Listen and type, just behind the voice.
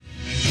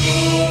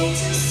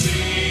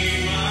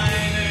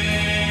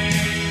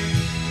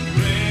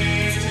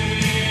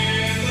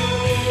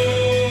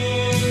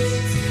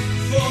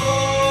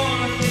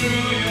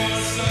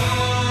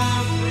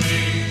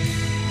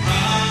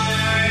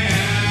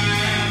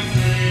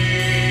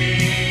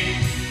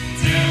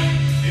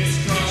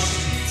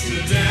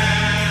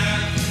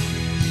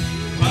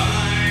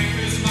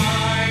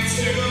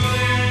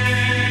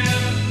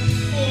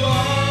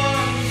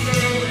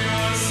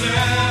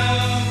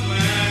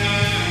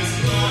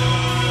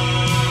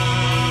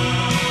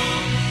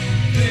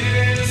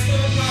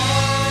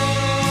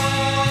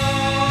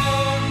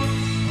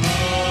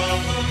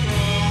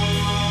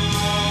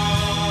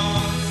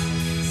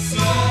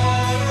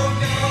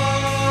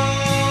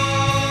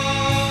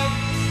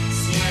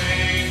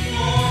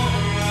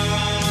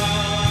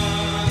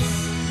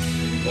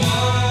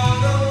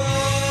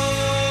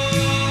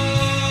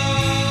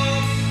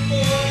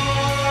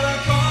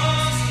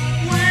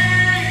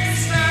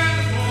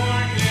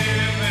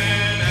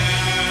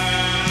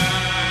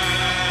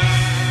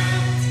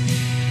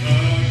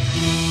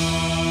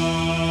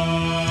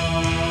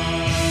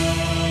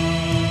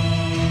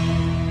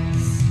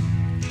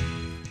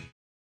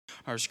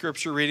Our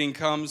scripture reading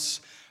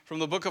comes from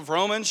the book of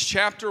Romans,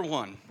 chapter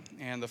 1,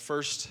 and the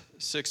first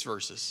 6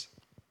 verses.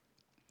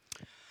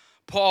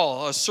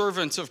 Paul, a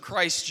servant of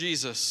Christ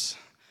Jesus,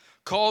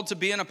 called to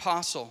be an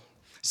apostle,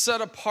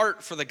 set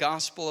apart for the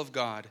gospel of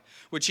God,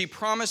 which he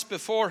promised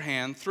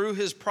beforehand through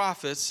his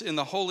prophets in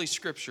the Holy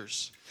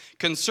Scriptures,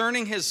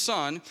 concerning his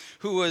Son,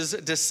 who was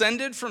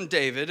descended from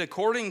David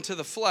according to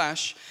the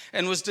flesh,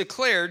 and was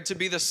declared to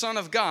be the Son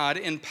of God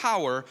in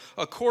power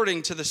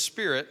according to the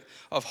Spirit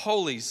of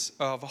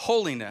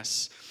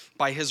holiness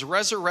by his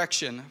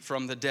resurrection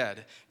from the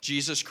dead,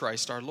 Jesus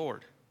Christ our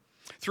Lord,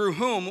 through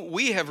whom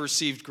we have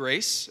received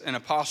grace and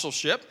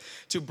apostleship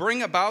to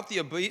bring about the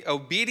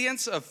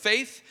obedience of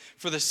faith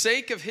for the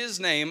sake of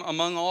his name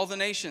among all the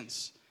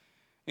nations,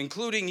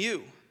 including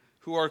you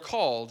who are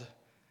called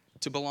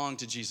to belong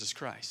to Jesus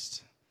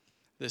Christ.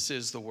 This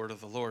is the word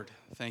of the Lord.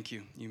 Thank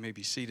you. You may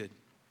be seated.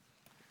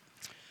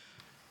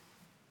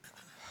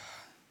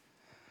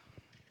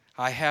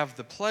 I have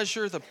the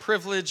pleasure, the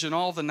privilege, and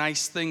all the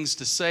nice things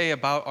to say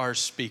about our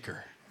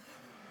speaker.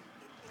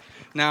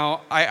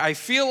 Now, I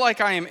feel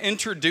like I am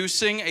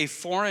introducing a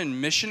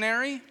foreign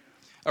missionary,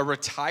 a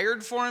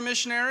retired foreign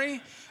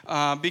missionary,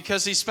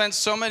 because he spent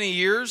so many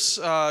years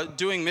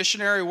doing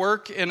missionary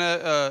work in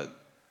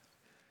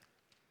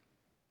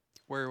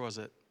where was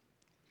it?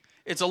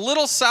 It's a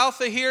little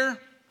south of here,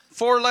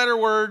 4-letter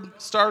word,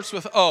 starts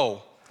with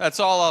O. That's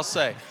all I'll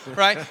say,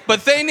 right?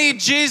 But they need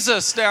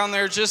Jesus down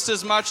there just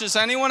as much as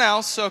anyone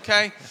else,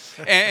 okay?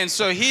 And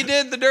so he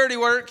did the dirty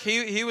work.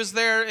 He was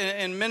there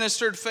and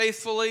ministered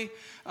faithfully.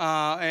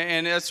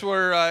 And that's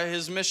where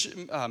his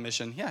mission,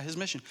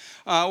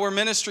 where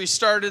ministry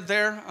started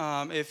there.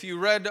 If you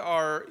read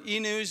our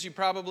e-news, you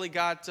probably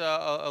got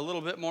a little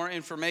bit more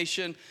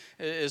information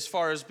as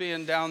far as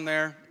being down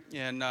there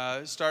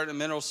and starting in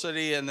Mineral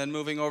City and then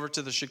moving over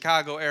to the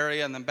Chicago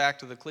area and then back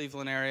to the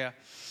Cleveland area.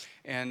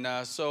 And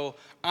so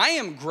I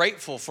am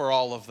grateful for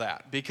all of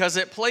that because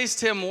it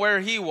placed him where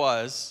he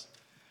was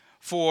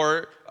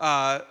for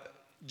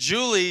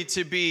Julie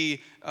to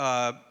be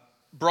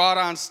brought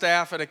on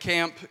staff at a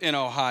camp in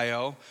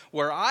Ohio,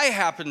 where I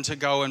happened to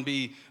go and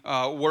be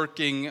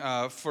working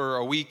for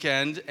a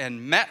weekend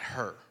and met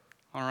her,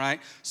 all right?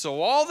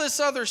 So all this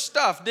other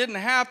stuff didn't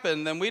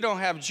happen, then we don't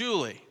have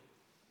Julie.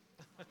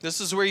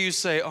 This is where you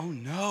say, oh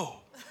no,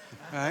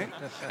 right?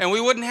 And we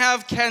wouldn't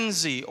have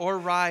Kenzie or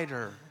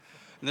Ryder.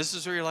 And this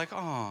is where you're like,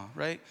 oh,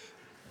 right?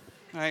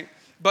 Right?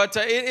 But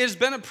it has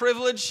been a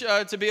privilege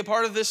to be a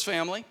part of this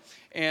family.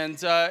 And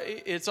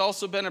it's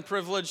also been a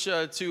privilege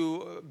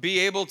to be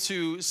able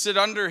to sit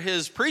under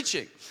his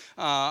preaching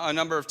a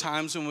number of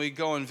times when we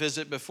go and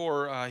visit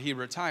before he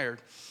retired,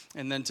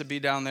 and then to be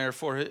down there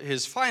for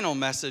his final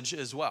message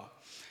as well.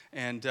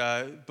 And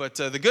but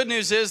the good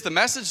news is the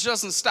message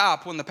doesn't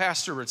stop when the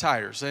pastor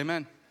retires.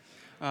 Amen.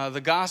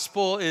 The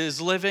gospel is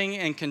living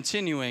and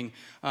continuing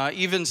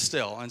even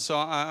still. And so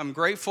I'm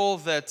grateful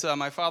that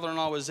my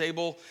father-in-law was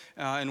able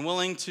and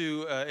willing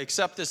to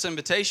accept this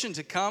invitation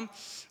to come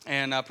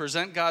and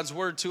present God's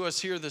word to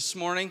us here this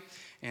morning.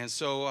 And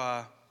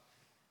so,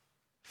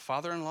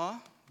 father-in-law,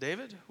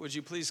 David, would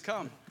you please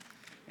come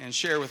and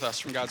share with us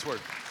from God's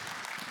word?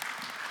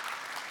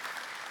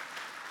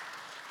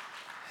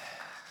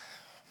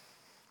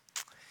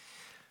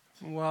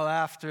 Well,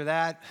 after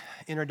that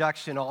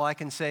introduction, all I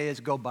can say is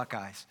go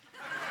Buckeyes.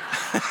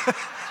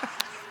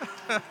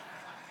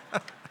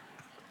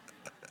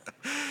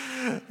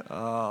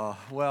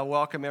 Well,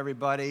 welcome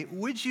everybody.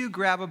 Would you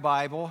grab a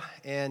Bible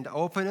and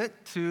open it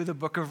to the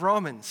book of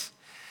Romans?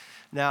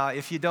 Now,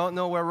 if you don't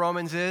know where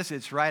Romans is,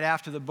 it's right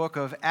after the book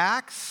of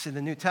Acts in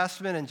the New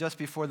Testament and just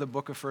before the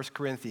book of 1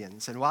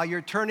 Corinthians. And while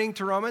you're turning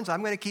to Romans,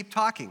 I'm going to keep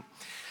talking.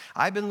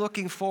 I've been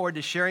looking forward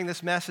to sharing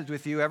this message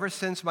with you ever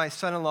since my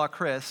son-in-law,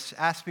 Chris,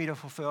 asked me to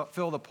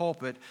fill the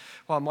pulpit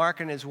while Mark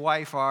and his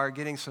wife are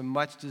getting some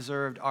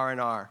much-deserved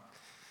R&R.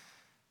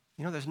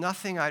 You know, there's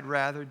nothing I'd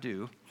rather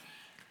do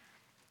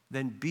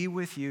than be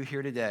with you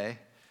here today,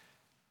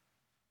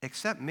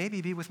 except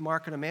maybe be with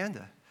Mark and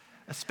Amanda,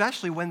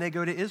 especially when they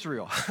go to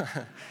Israel.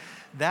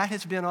 That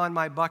has been on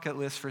my bucket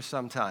list for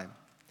some time.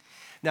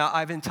 Now,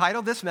 I've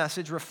entitled this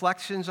message,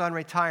 Reflections on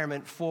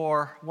Retirement,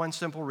 for one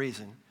simple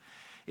reason.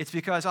 It's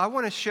because I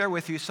want to share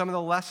with you some of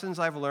the lessons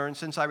I've learned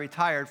since I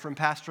retired from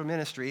pastoral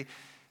ministry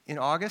in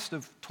August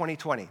of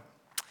 2020.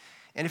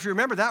 And if you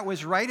remember, that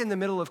was right in the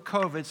middle of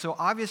COVID, so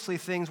obviously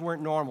things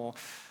weren't normal.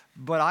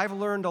 But I've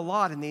learned a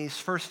lot in these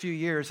first few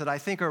years that I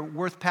think are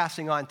worth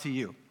passing on to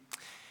you.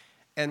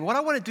 And what I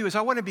want to do is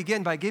I want to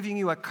begin by giving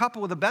you a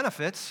couple of the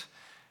benefits,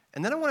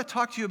 and then I want to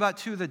talk to you about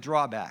two of the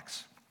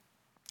drawbacks.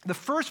 The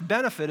first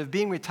benefit of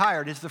being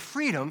retired is the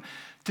freedom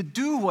to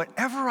do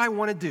whatever I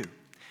want to do.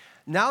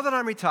 Now that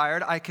I'm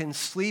retired, I can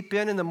sleep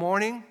in the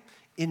morning,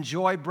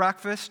 enjoy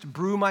breakfast,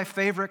 brew my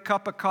favorite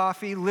cup of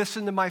coffee,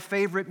 listen to my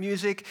favorite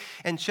music,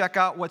 and check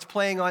out what's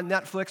playing on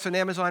Netflix and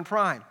Amazon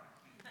Prime.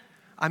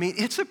 I mean,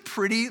 it's a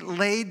pretty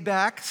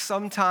laid-back,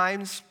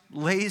 sometimes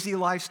lazy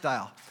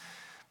lifestyle,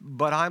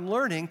 but I'm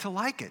learning to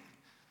like it.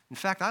 In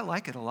fact, I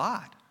like it a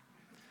lot.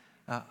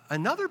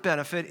 Another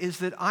benefit is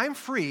that I'm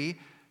free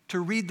to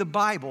read the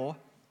Bible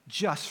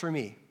just for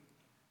me.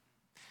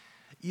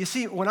 You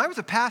see, when I was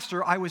a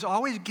pastor, I was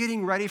always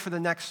getting ready for the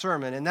next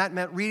sermon, and that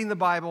meant reading the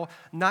Bible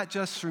not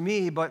just for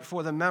me, but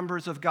for the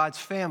members of God's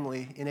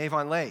family in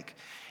Avon Lake.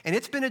 And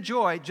it's been a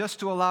joy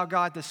just to allow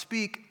God to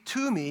speak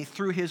to me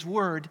through His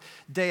Word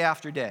day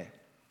after day.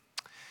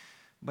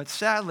 But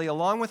sadly,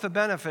 along with the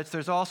benefits,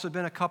 there's also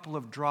been a couple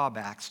of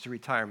drawbacks to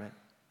retirement.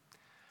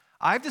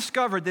 I've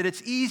discovered that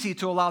it's easy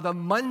to allow the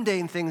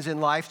mundane things in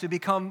life to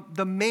become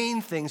the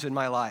main things in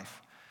my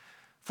life.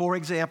 For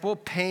example,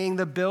 paying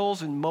the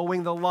bills and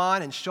mowing the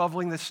lawn and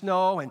shoveling the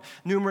snow and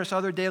numerous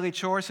other daily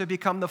chores have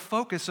become the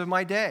focus of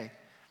my day.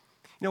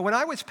 You know, when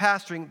I was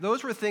pastoring,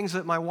 those were things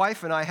that my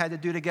wife and I had to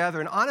do together,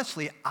 and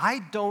honestly, I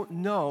don't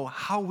know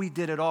how we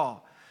did it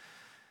all.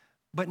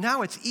 But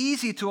now it's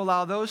easy to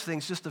allow those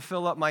things just to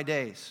fill up my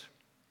days.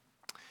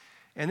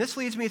 And this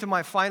leads me to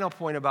my final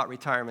point about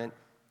retirement.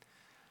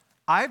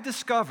 I've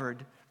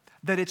discovered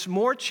that it's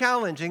more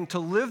challenging to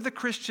live the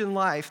Christian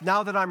life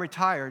now that I'm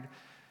retired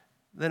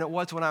than it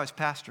was when I was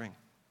pastoring.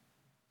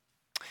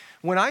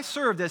 When I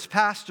served as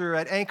pastor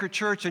at Anchor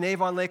Church in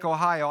Avon Lake,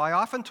 Ohio, I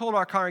often told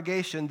our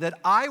congregation that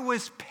I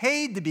was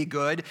paid to be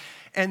good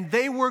and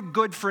they were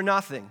good for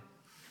nothing.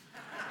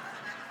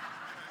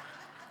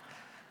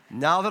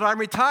 Now that I'm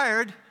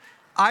retired,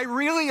 I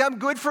really am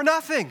good for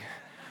nothing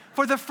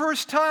for the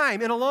first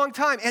time in a long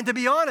time. And to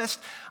be honest,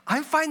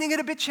 I'm finding it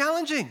a bit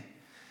challenging.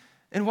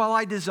 And while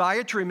I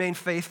desire to remain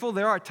faithful,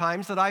 there are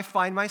times that I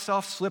find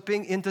myself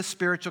slipping into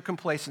spiritual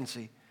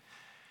complacency.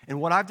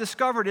 And what I've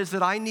discovered is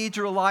that I need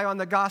to rely on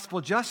the gospel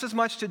just as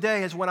much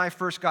today as when I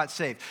first got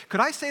saved.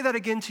 Could I say that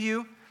again to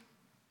you?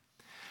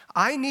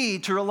 I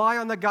need to rely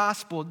on the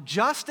gospel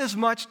just as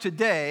much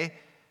today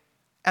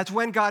as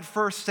when God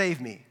first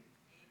saved me.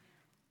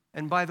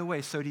 And by the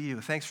way, so do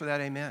you. Thanks for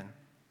that, amen.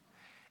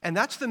 And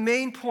that's the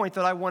main point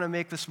that I want to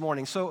make this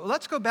morning. So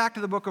let's go back to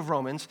the book of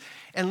Romans,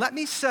 and let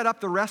me set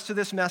up the rest of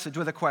this message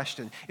with a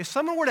question. If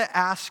someone were to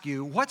ask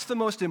you, what's the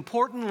most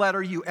important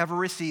letter you ever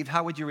received,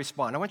 how would you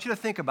respond? I want you to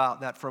think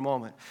about that for a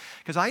moment.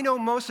 Because I know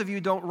most of you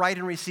don't write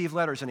and receive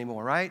letters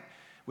anymore, right?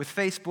 With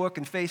Facebook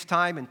and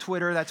FaceTime and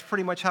Twitter, that's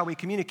pretty much how we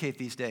communicate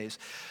these days.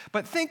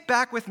 But think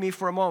back with me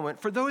for a moment.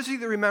 For those of you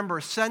that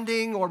remember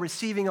sending or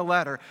receiving a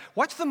letter,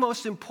 what's the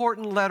most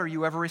important letter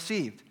you ever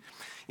received?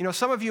 You know,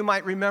 some of you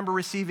might remember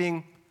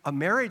receiving a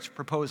marriage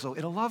proposal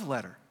in a love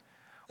letter.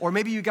 Or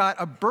maybe you got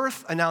a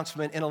birth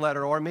announcement in a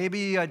letter, or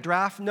maybe a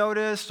draft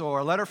notice or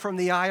a letter from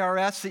the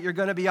IRS that you're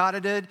going to be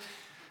audited.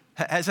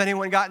 Has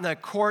anyone gotten a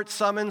court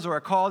summons or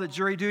a call to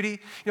jury duty?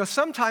 You know,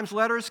 sometimes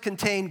letters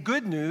contain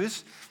good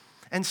news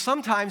and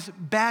sometimes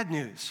bad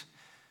news.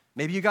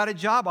 Maybe you got a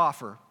job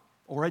offer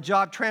or a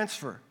job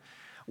transfer.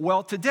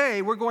 Well,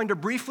 today we're going to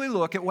briefly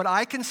look at what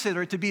I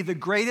consider to be the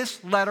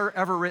greatest letter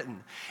ever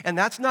written. And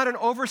that's not an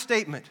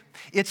overstatement.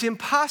 It's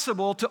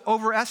impossible to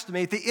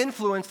overestimate the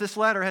influence this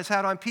letter has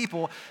had on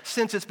people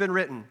since it's been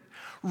written.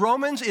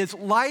 Romans is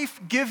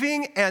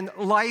life-giving and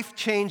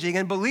life-changing.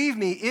 And believe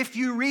me, if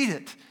you read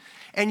it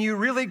and you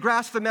really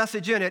grasp the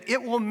message in it,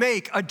 it will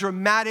make a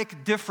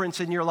dramatic difference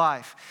in your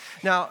life.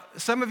 Now,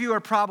 some of you are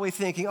probably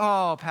thinking,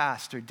 oh,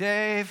 Pastor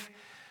Dave,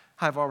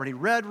 I've already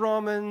read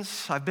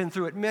Romans. I've been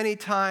through it many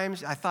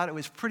times. I thought it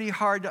was pretty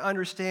hard to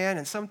understand,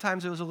 and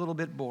sometimes it was a little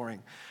bit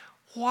boring.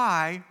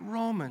 Why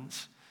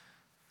Romans?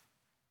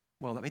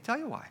 Well, let me tell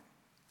you why.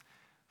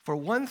 For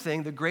one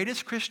thing, the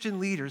greatest Christian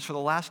leaders for the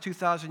last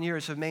 2,000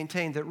 years have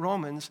maintained that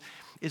Romans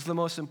is the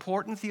most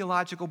important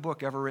theological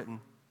book ever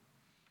written.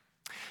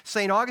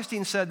 St.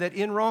 Augustine said that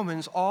in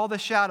Romans, all the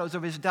shadows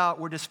of his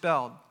doubt were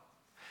dispelled.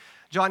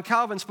 John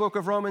Calvin spoke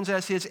of Romans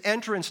as his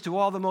entrance to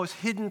all the most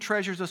hidden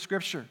treasures of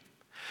Scripture.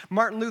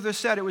 Martin Luther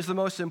said it was the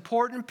most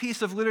important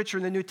piece of literature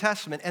in the New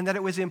Testament and that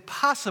it was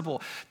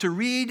impossible to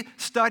read,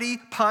 study,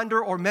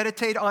 ponder, or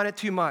meditate on it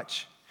too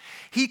much.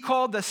 He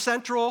called the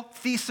central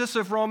thesis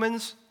of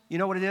Romans, you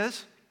know what it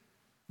is?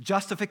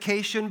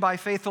 Justification by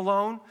faith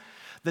alone,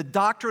 the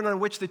doctrine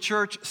on which the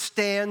church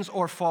stands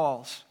or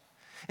falls.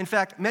 In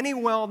fact, many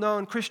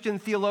well-known Christian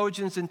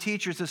theologians and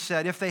teachers have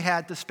said if they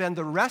had to spend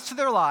the rest of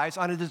their lives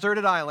on a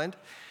deserted island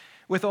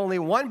with only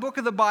one book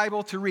of the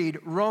Bible to read,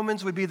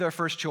 Romans would be their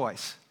first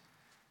choice.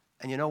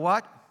 And you know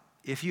what?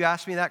 If you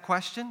asked me that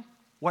question,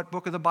 what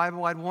book of the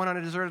Bible I'd want on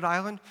a deserted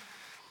island,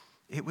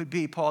 it would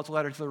be Paul's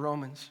letter to the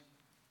Romans.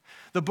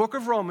 The book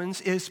of Romans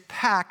is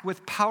packed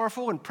with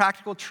powerful and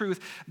practical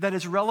truth that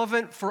is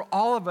relevant for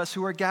all of us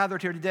who are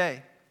gathered here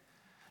today.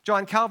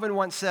 John Calvin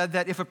once said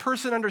that if a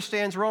person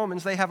understands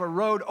Romans, they have a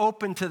road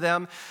open to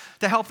them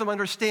to help them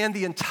understand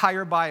the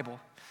entire Bible.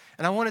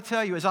 And I want to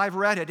tell you, as I've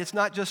read it, it's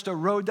not just a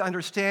road to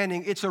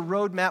understanding, it's a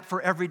roadmap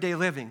for everyday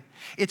living.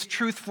 It's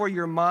truth for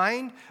your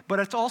mind, but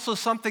it's also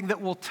something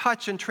that will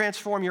touch and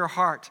transform your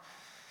heart.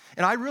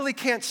 And I really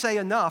can't say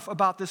enough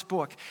about this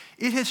book.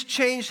 It has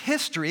changed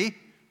history,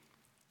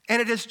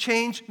 and it has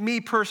changed me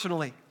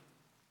personally.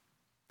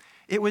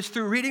 It was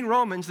through reading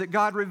Romans that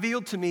God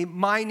revealed to me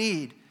my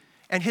need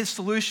and his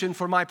solution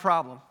for my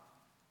problem.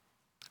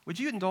 Would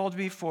you indulge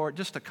me for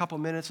just a couple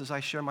minutes as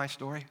I share my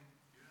story?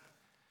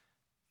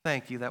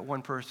 Thank you, that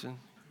one person.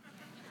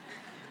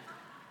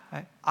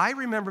 I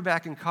remember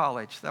back in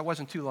college, that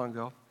wasn't too long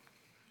ago,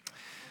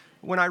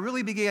 when I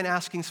really began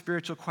asking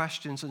spiritual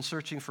questions and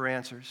searching for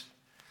answers.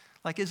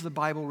 Like, is the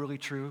Bible really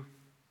true?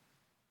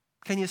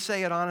 Can you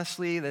say it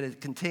honestly that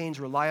it contains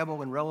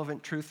reliable and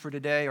relevant truth for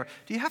today? Or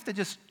do you have to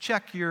just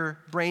check your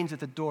brains at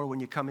the door when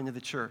you come into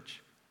the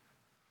church?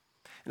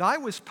 And I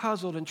was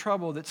puzzled and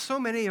troubled that so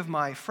many of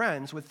my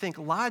friends would think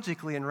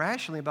logically and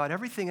rationally about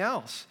everything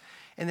else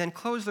and then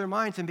close their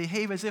minds and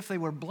behave as if they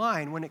were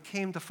blind when it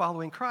came to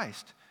following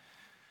Christ.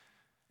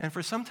 And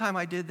for some time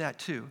I did that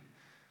too,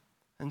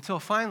 until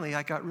finally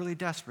I got really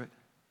desperate.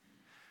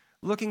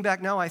 Looking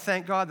back now, I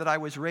thank God that I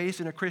was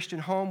raised in a Christian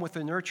home with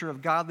the nurture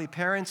of godly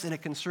parents in a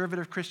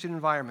conservative Christian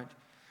environment.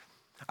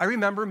 I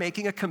remember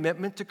making a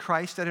commitment to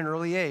Christ at an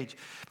early age.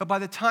 But by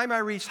the time I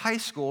reached high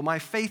school, my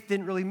faith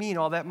didn't really mean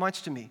all that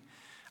much to me.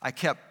 I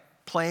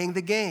kept playing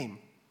the game,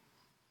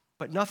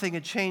 but nothing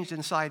had changed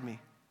inside me.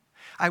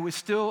 I was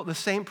still the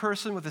same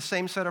person with the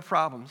same set of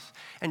problems.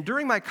 And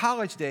during my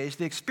college days,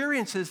 the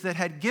experiences that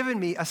had given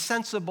me a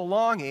sense of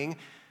belonging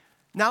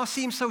now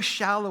seemed so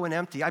shallow and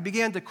empty. I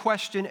began to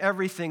question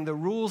everything. The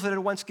rules that had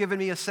once given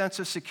me a sense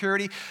of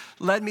security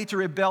led me to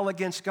rebel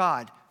against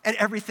God and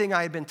everything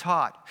I had been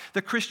taught.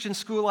 The Christian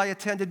school I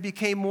attended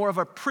became more of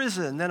a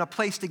prison than a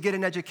place to get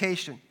an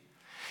education.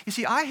 You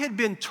see, I had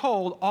been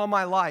told all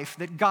my life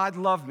that God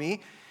loved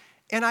me,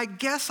 and I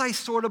guess I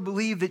sort of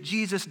believed that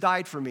Jesus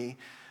died for me.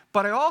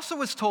 But I also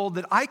was told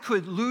that I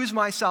could lose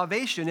my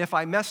salvation if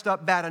I messed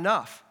up bad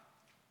enough.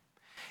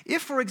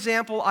 If, for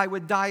example, I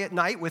would die at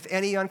night with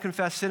any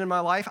unconfessed sin in my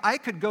life, I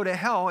could go to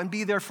hell and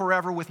be there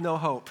forever with no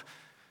hope.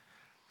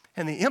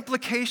 And the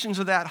implications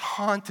of that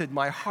haunted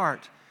my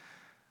heart.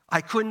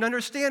 I couldn't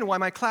understand why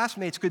my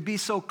classmates could be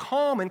so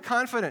calm and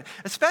confident,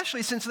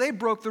 especially since they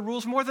broke the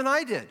rules more than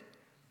I did.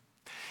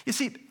 You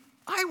see,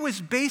 I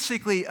was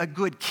basically a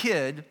good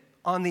kid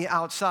on the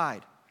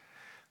outside,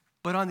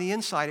 but on the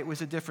inside it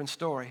was a different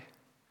story.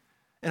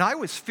 And I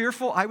was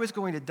fearful I was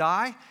going to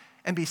die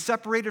and be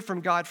separated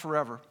from God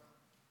forever.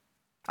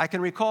 I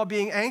can recall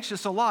being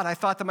anxious a lot. I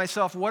thought to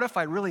myself, what if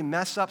I really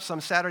mess up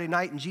some Saturday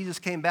night and Jesus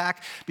came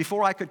back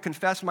before I could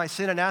confess my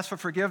sin and ask for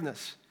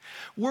forgiveness?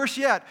 Worse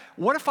yet,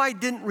 what if I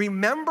didn't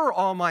remember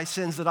all my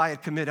sins that I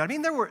had committed? I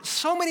mean, there were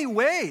so many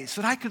ways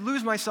that I could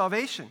lose my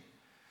salvation.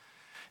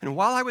 And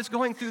while I was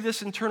going through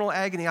this internal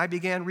agony, I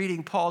began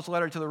reading Paul's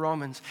letter to the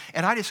Romans,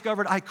 and I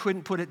discovered I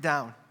couldn't put it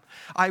down.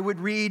 I would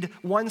read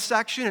one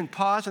section and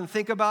pause and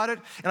think about it,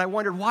 and I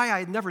wondered why I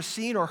had never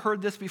seen or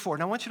heard this before.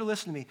 Now, I want you to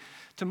listen to me.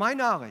 To my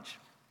knowledge,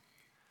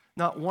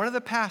 not one of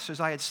the pastors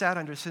I had sat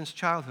under since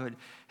childhood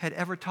had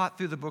ever taught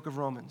through the book of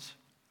Romans.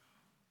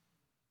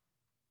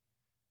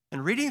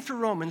 And reading through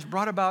Romans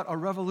brought about a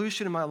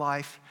revolution in my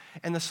life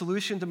and the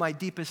solution to my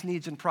deepest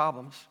needs and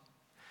problems.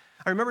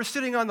 I remember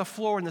sitting on the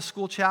floor in the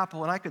school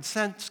chapel, and I could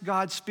sense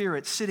God's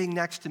Spirit sitting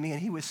next to me, and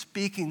He was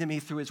speaking to me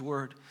through His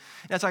Word.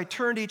 As I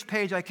turned each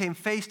page, I came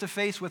face to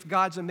face with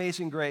God's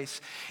amazing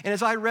grace. And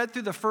as I read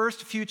through the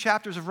first few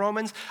chapters of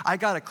Romans, I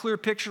got a clear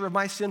picture of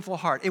my sinful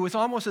heart. It was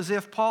almost as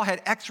if Paul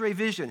had X-ray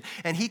vision,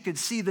 and he could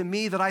see the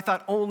me that I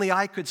thought only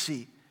I could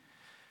see.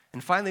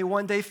 And finally,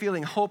 one day,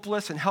 feeling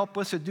hopeless and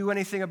helpless to do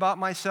anything about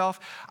myself,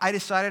 I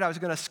decided I was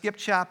going to skip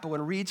chapel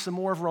and read some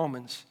more of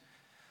Romans.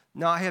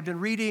 Now, I have been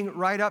reading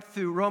right up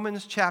through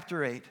Romans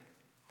chapter 8.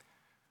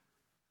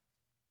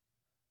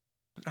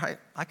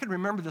 I can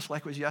remember this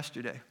like it was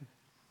yesterday.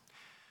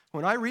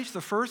 When I reached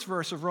the first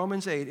verse of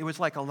Romans 8, it was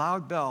like a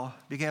loud bell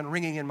began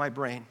ringing in my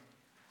brain.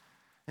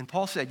 And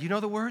Paul said, you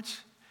know the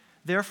words?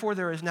 Therefore,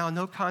 there is now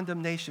no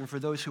condemnation for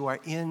those who are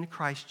in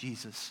Christ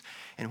Jesus.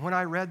 And when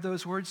I read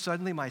those words,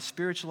 suddenly my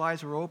spiritual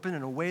eyes were open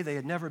in a way they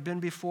had never been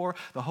before.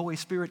 The Holy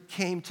Spirit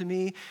came to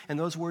me, and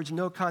those words,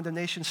 no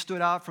condemnation,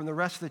 stood out from the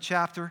rest of the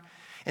chapter.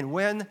 And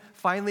when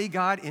finally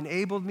God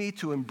enabled me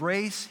to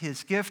embrace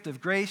His gift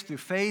of grace through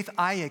faith,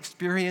 I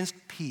experienced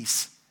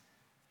peace.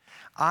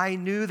 I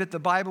knew that the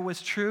Bible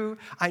was true.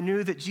 I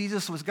knew that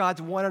Jesus was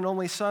God's one and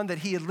only Son, that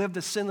He had lived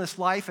a sinless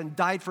life and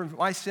died for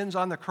my sins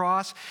on the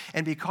cross.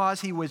 And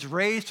because He was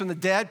raised from the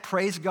dead,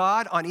 praise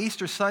God, on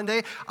Easter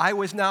Sunday, I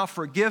was now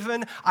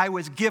forgiven. I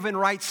was given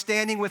right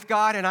standing with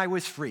God, and I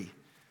was free.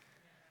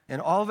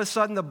 And all of a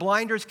sudden, the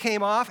blinders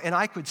came off, and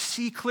I could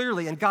see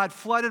clearly, and God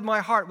flooded my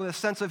heart with a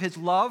sense of His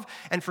love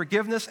and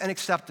forgiveness and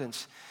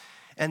acceptance.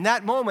 And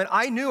that moment,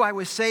 I knew I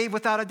was saved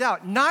without a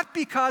doubt, not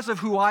because of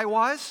who I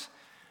was,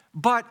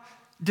 but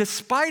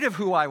despite of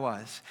who I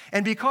was.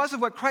 And because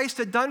of what Christ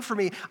had done for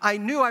me, I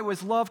knew I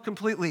was loved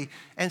completely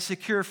and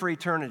secure for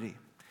eternity.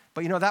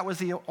 But that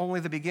was only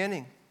the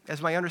beginning. As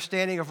my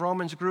understanding of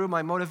Romans grew,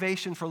 my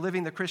motivation for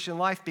living the Christian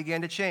life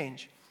began to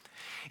change.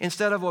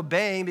 Instead of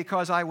obeying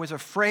because I was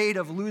afraid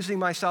of losing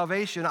my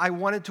salvation, I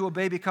wanted to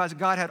obey because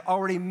God had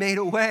already made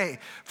a way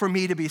for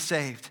me to be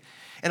saved.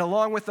 And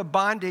along with the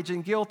bondage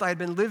and guilt I had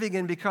been living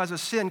in because of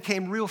sin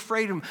came real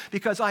freedom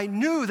because I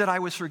knew that I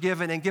was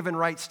forgiven and given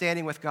right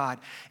standing with God.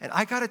 And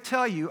I got to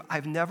tell you,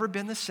 I've never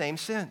been the same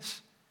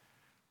since.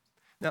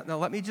 Now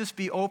let me just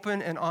be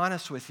open and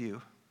honest with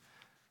you.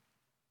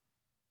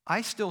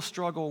 I still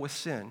struggle with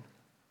sin.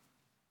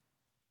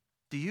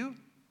 Do you?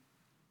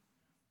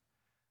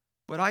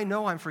 but I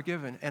know I'm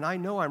forgiven, and I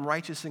know I'm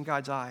righteous in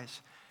God's eyes.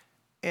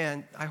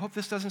 And I hope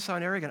this doesn't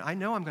sound arrogant. I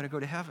know I'm going to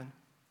go to heaven.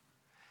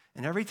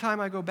 And every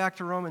time I go back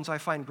to Romans, I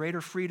find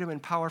greater freedom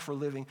and power for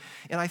living.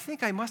 And I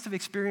think I must have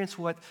experienced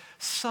to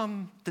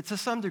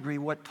some degree,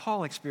 what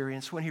Paul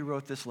experienced when he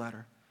wrote this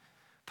letter.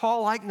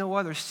 Paul, like no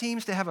other,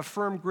 seems to have a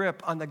firm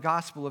grip on the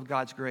gospel of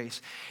God's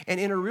grace. And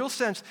in a real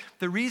sense,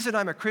 the reason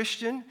I'm a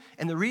Christian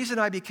and the reason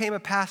I became a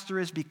pastor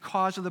is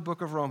because of the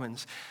book of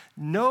Romans.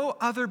 No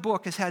other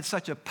book has had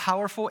such a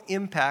powerful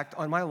impact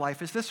on my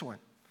life as this one.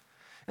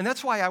 And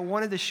that's why I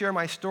wanted to share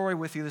my story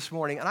with you this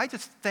morning. And I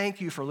just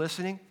thank you for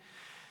listening.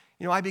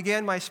 You know, I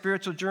began my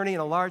spiritual journey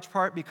in a large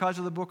part because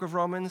of the book of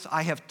Romans.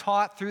 I have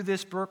taught through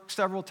this book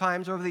several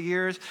times over the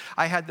years.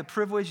 I had the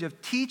privilege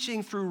of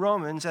teaching through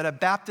Romans at a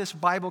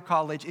Baptist Bible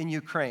college in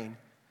Ukraine.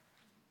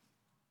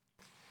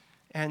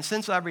 And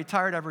since I've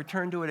retired, I've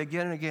returned to it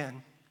again and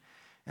again.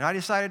 And I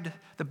decided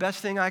the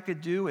best thing I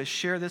could do is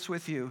share this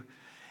with you.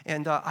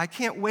 And I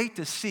can't wait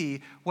to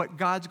see what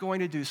God's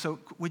going to do. So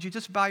would you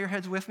just bow your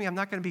heads with me? I'm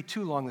not going to be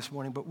too long this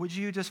morning, but would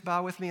you just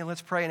bow with me and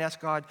let's pray and ask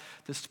God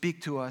to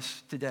speak to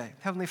us today.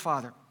 Heavenly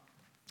Father,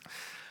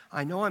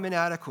 I know I'm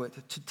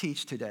inadequate to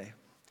teach today,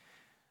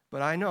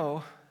 but I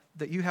know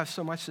that you have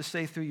so much to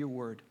say through your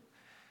word.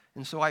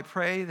 And so I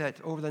pray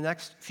that over the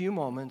next few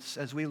moments,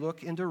 as we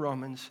look into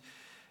Romans,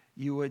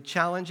 you would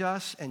challenge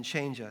us and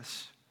change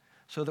us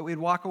so that we'd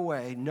walk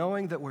away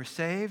knowing that we're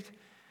saved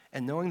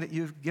and knowing that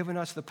you've given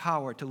us the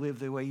power to live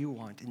the way you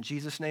want. In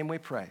Jesus' name we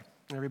pray.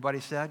 And everybody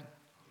said,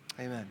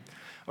 amen.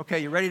 Okay,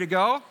 you ready to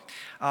go?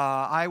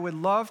 I would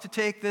love to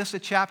take this a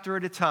chapter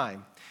at a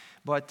time,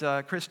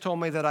 but Chris told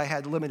me that I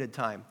had limited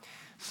time.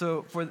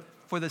 So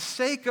for the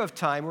sake of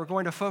time, we're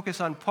going to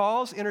focus on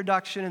Paul's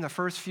introduction in the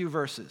first few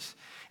verses.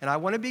 And I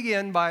want to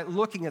begin by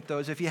looking at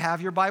those. If you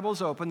have your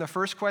Bibles open, the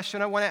first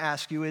question I want to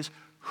ask you is,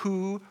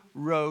 who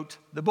wrote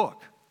the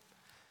book?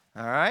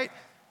 All right?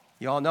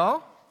 You all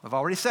know? I've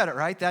already said it,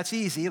 right? That's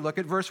easy. Look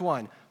at verse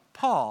 1.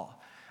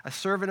 Paul, a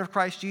servant of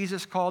Christ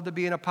Jesus, called to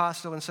be an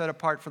apostle and set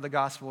apart for the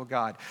gospel of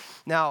God.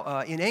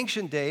 Now, in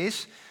ancient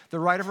days, the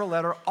writer of a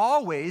letter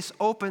always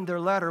opened their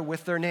letter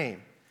with their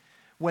name.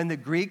 When the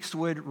Greeks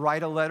would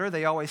write a letter,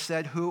 they always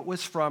said who it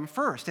was from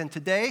first. And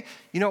today,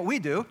 you know what we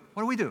do?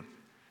 What do?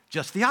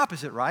 Just the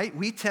opposite, right?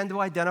 We tend to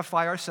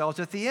identify ourselves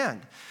at the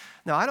end.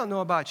 Now, I don't know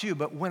about you,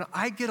 but when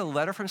I get a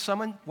letter from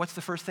someone, what's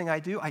the first thing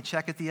I do? I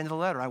check at the end of the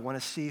letter. I want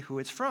to see who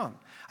it's from.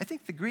 I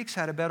think the Greeks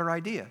had a better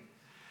idea.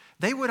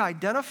 They would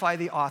identify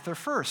the author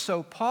first.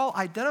 So Paul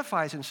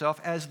identifies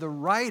himself as the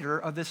writer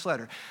of this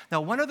letter.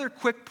 Now, one other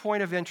quick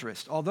point of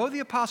interest. Although the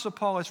Apostle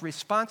Paul is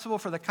responsible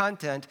for the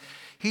content,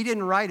 he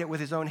didn't write it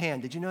with his own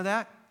hand. Did you know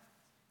that?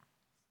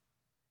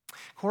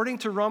 According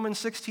to Romans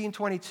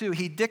 16:22,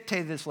 he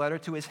dictated this letter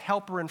to his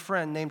helper and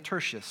friend named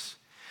Tertius.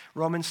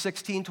 Romans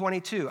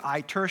 16:22,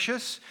 I,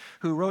 Tertius,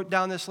 who wrote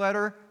down this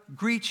letter,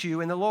 greet you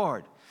in the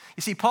Lord.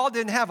 You see, Paul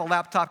didn't have a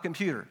laptop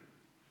computer.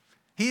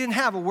 He didn't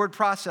have a word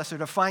processor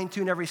to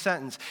fine-tune every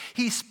sentence.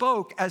 He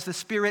spoke as the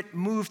Spirit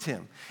moved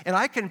him. And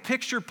I can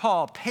picture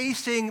Paul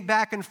pacing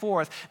back and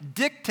forth,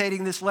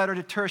 dictating this letter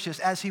to Tertius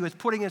as he was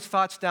putting his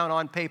thoughts down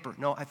on paper.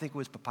 No, I think it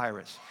was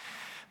papyrus.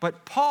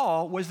 But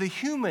Paul was the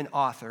human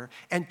author,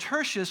 and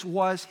Tertius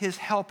was his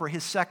helper,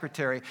 his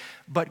secretary.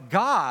 But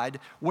God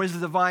was the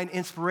divine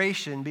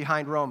inspiration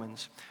behind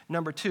Romans.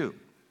 Number 2,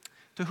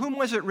 to whom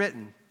was it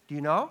written? Do you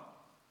know?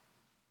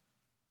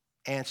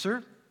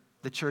 Answer,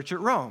 the church at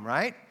Rome,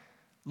 right?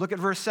 Look at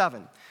verse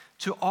 7.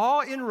 To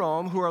all in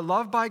Rome who are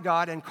loved by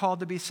God and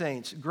called to be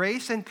saints,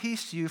 grace and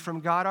peace to you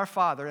from God our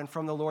Father and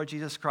from the Lord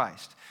Jesus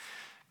Christ.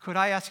 Could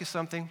I ask you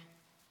something?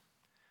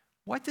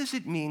 What does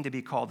it mean to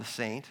be called a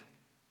saint?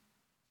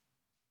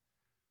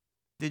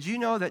 Did you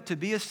know that to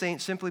be a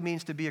saint simply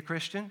means to be a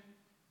Christian?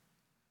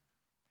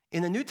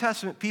 In the New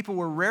Testament, people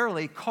were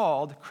rarely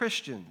called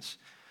Christians.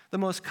 The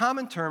most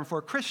common term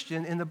for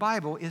Christian in the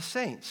Bible is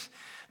saints.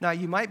 Now,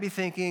 you might be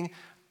thinking,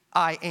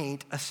 I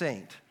ain't a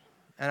saint.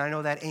 And I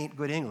know that ain't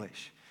good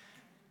English.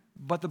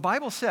 But the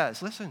Bible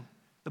says, listen,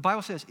 the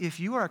Bible says, if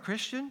you are a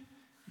Christian,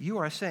 you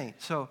are a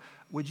saint. So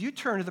would you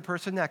turn to the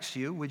person next to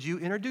you? Would you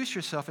introduce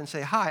yourself and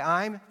say, hi,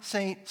 I'm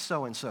Saint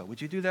so-and-so.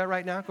 Would you do that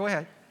right now? Go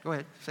ahead,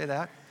 say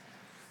that.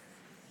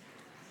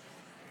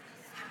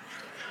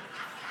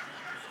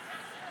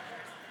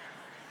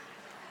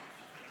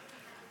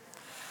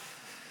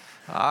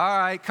 All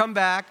right, come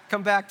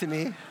back to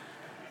me.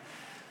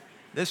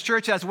 This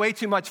church has way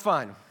too much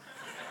fun.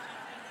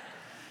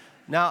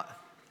 Now,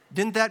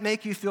 didn't that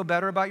make you feel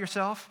better about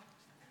yourself?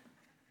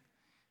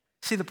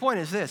 See, the point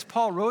is this.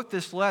 Paul wrote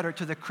this letter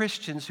to the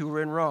Christians who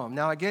were in Rome.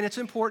 Now, again, it's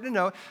important to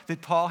note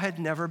that Paul had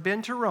never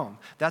been to Rome.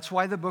 That's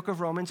why the book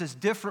of Romans is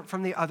different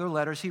from the other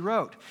letters he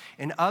wrote.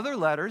 In other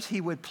letters, he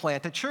would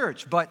plant a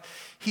church, but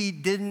he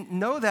didn't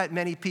know that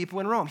many people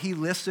in Rome. He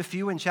lists a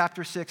few in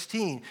chapter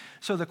 16.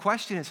 So the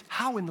question is,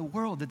 how in the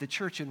world did the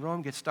church in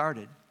Rome get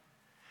started?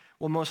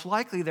 Well, most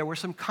likely there were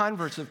some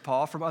converts of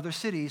Paul from other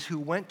cities who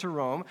went to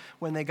Rome.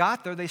 When they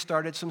got there, they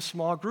started some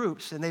small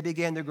groups, and they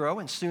began to grow,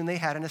 and soon they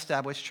had an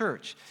established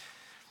church.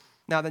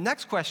 Now, the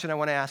next question I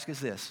want to ask is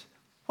this.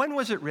 When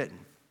was it written?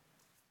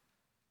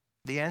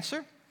 The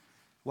answer?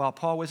 While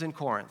Paul was in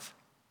Corinth.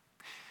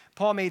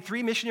 Paul made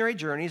 3 missionary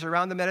journeys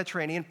around the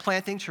Mediterranean,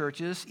 planting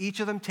churches, each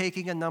of them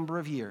taking a number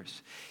of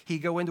years. He'd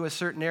go into a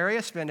certain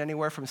area, spend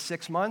anywhere from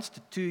 6 months to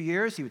 2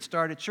 years. He would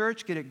start a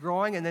church, get it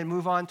growing, and then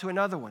move on to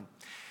another one.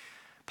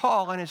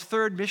 Paul, on his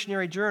 3rd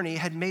missionary journey,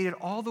 had made it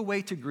all the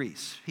way to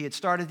Greece. He had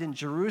started in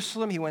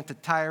Jerusalem. He went to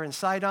Tyre and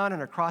Sidon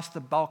and across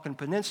the Balkan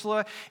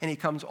Peninsula, and he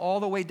comes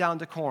all the way down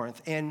to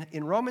Corinth. And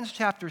in Romans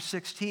chapter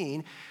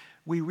 16,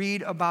 we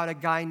read about a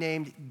guy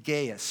named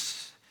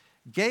Gaius.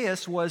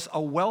 Gaius was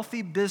a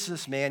wealthy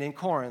businessman in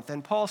Corinth,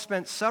 and Paul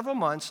spent several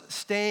months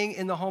staying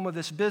in the home of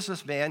this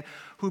businessman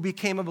who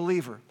became a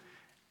believer.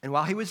 And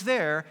while he was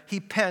there,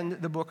 he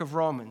penned the book of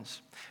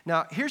Romans.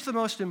 Now, here's the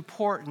most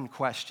important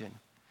question.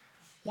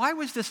 Why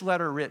was this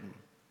letter written?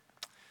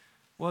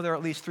 Well, there are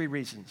at least 3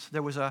 reasons.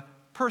 There was a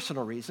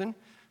personal reason.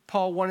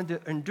 Paul wanted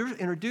to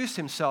introduce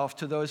himself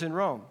to those in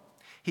Rome.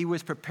 He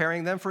was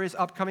preparing them for his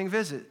upcoming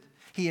visit.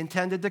 He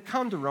intended to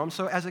come to Rome,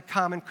 so as a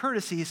common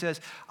courtesy, he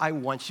says, I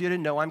want you to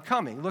know I'm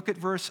coming. Look at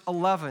verse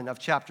 11 of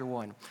chapter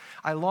 1.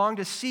 I long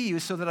to see you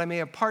so that I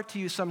may impart to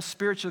you some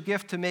spiritual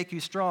gift to make you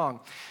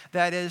strong.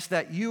 That is,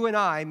 that you and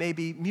I may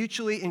be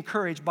mutually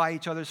encouraged by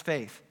each other's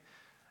faith.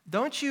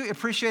 Don't you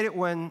appreciate it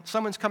when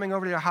someone's coming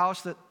over to your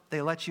house that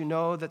they let you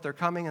know that they're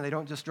coming and they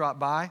don't just drop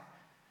by?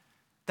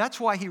 That's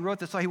why he wrote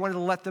this. He wanted to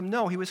let them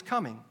know he was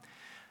coming.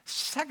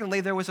 Secondly,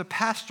 there was a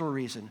pastoral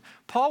reason.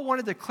 Paul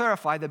wanted to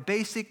clarify the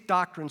basic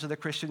doctrines of the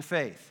Christian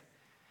faith.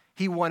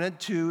 He wanted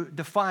to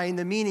define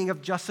the meaning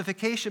of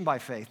justification by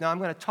faith. Now, I'm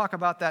going to talk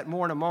about that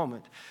more in a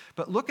moment.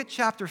 But look at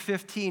chapter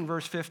 15,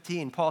 verse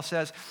 15. Paul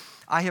says,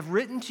 I have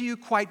written to you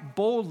quite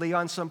boldly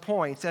on some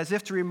points, as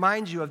if to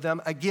remind you of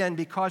them again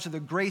because of the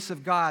grace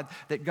of God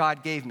that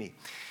God gave me.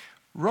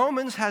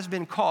 Romans has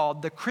been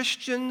called the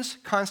Christian's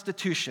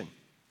Constitution.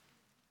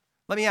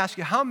 Let me ask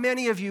you, how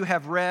many of you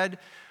have read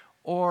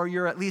or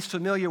you're at least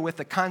familiar with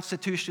the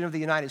Constitution of the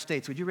United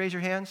States? Would you raise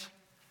your hands?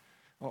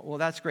 Well,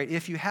 that's great.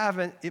 If you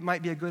haven't, it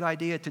might be a good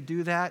idea to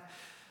do that,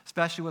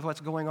 especially with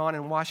what's going on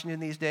in Washington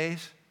these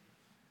days.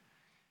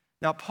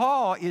 Now,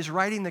 Paul is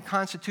writing the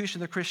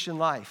Constitution of the Christian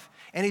life,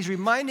 and he's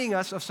reminding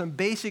us of some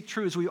basic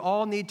truths we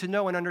all need to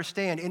know and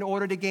understand in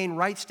order to gain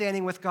right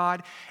standing with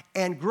God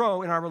and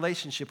grow in our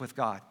relationship with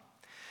God.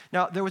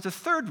 Now, there was a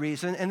 3rd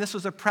reason, and this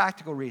was a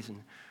practical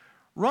reason.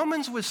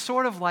 Romans was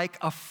sort of like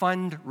a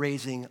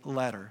fundraising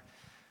letter.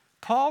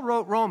 Paul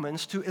wrote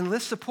Romans to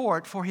enlist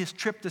support for his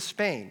trip to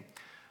Spain.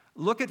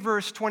 Look at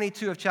verse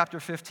 22 of chapter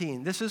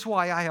 15. This is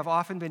why I have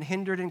often been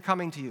hindered in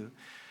coming to you.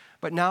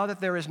 But now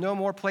that there is no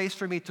more place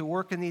for me to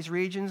work in these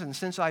regions, and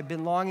since I've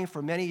been longing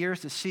for many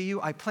years to see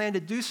you, I plan to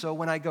do so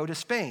when I go to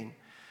Spain.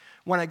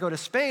 When I go to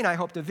Spain, I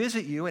hope to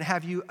visit you and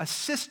have you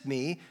assist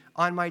me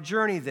on my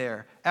journey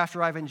there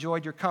after I've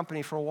enjoyed your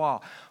company for a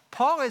while.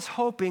 Paul is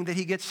hoping that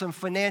he gets some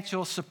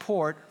financial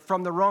support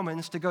from the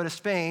Romans to go to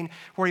Spain,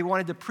 where he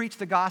wanted to preach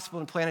the gospel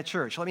and plant a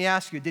church. Let me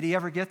ask you, did he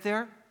ever get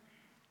there?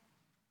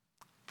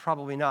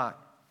 Probably not.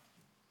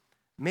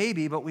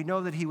 Maybe, but we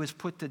know that he was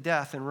put to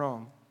death in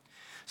Rome.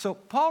 So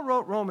Paul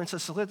wrote Romans to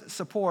solicit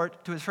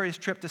support for his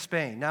trip to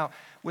Spain. Now,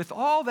 with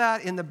all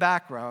that in the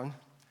background,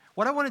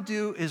 what I want to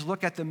do is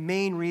look at the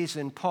main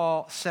reason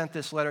Paul sent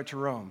this letter to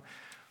Rome.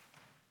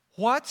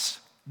 What's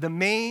the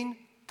main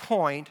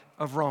point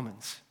of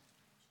Romans?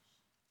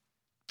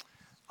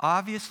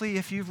 Obviously,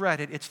 if you've read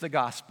it, it's the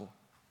gospel.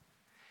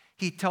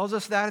 He tells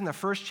us that in the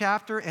 1st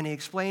chapter, and he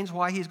explains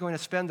why he's going to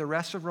spend the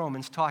rest of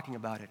Romans talking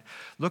about it.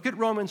 Look at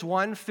Romans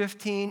 1,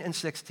 15, and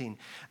 16.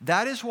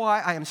 That is why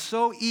I am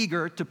so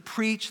eager to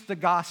preach the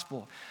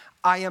gospel.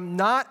 I am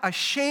not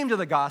ashamed of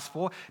the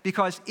gospel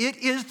because it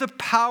is the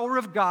power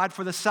of God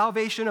for the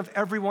salvation of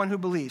everyone who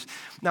believes.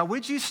 Now,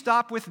 would you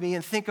stop with me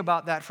and think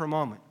about that for a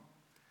moment?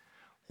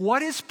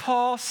 What is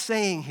Paul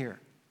saying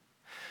here?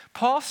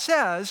 Paul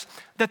says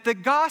that the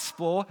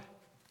gospel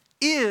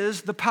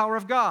is the power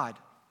of God.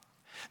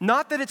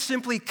 Not that it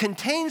simply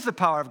contains the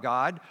power of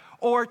God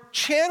or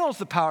channels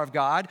the power of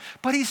God,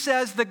 but he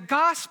says the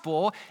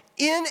gospel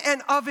in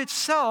and of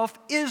itself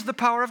is the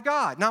power of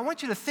God. Now, I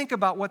want you to think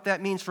about what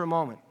that means for a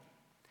moment.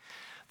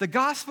 The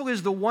gospel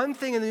is the one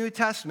thing in the New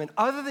Testament,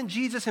 other than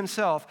Jesus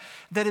himself,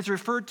 that is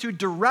referred to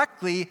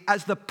directly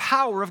as the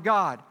power of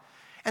God.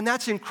 And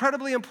that's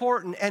incredibly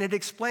important, and it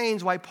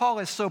explains why Paul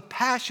is so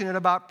passionate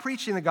about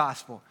preaching the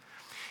gospel.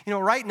 You know,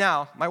 right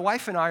now, my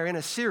wife and I are in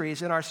a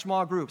series in our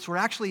small groups. We're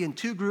actually in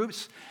 2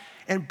 groups,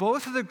 and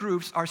both of the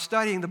groups are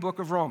studying the book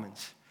of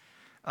Romans.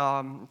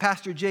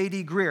 Pastor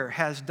J.D. Greer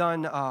has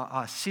done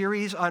a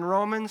series on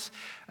Romans.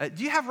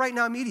 Do you have Right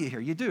Now Media here?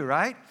 You do,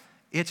 right?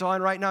 It's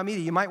on Right Now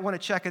Media. You might want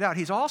to check it out.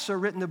 He's also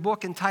written a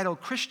book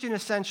entitled Christian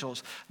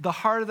Essentials, The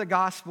Heart of the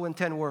Gospel in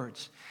 10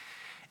 Words.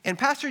 And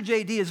Pastor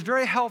J.D. is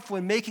very helpful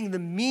in making the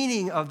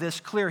meaning of this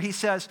clear. He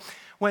says,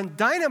 when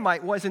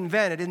dynamite was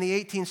invented in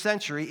the 18th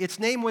century, its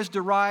name was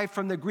derived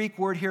from the Greek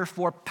word here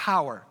for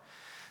power.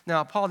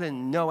 Now, Paul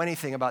didn't know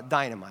anything about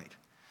dynamite,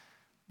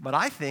 but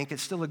I think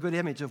it's still a good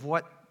image of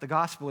what the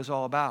gospel is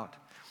all about.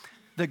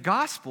 The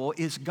gospel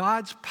is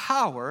God's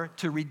power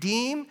to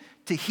redeem,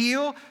 to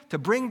heal, to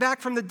bring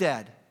back from the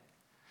dead.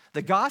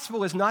 The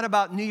gospel is not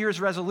about New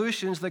Year's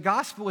resolutions. The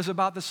gospel is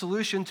about the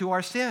solution to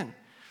our sin.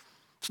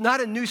 It's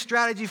not a new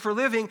strategy for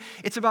living.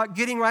 It's about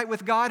getting right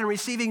with God and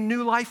receiving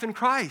new life in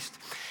Christ.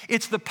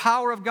 It's the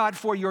power of God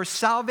for your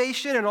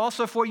salvation and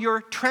also for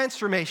your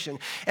transformation.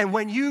 And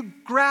when you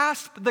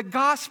grasp the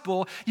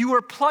gospel, you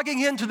are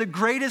plugging into the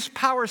greatest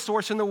power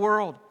source in the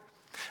world.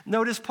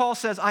 Notice Paul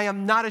says, I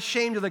am not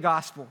ashamed of the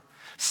gospel.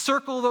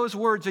 Circle those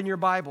words in your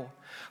Bible.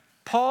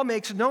 Paul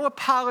makes no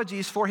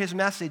apologies for his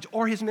message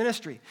or his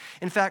ministry.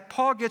 In fact,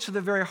 Paul gets to the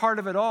very heart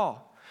of it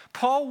all.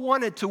 Paul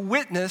wanted to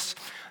witness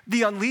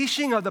the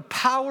unleashing of the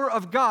power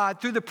of God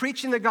through the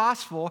preaching of the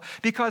gospel,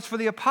 because for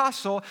the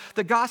apostle,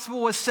 the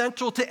gospel was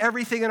central to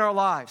everything in our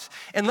lives.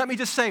 And let me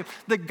just say,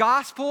 the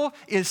gospel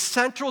is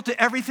central to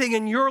everything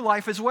in your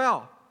life as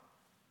well.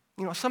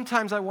 You know,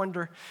 sometimes I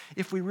wonder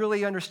if we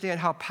really understand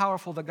how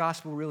powerful the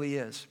gospel really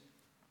is.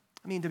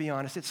 I mean, to be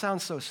honest, it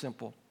sounds so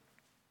simple.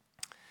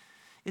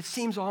 It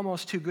seems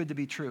almost too good to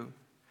be true.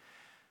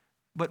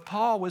 But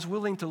Paul was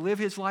willing to live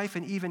his life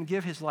and even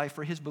give his life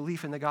for his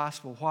belief in the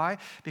gospel. Why?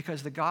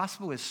 Because the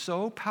gospel is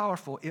so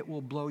powerful, it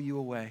will blow you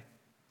away.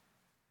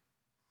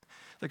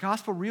 The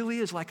gospel really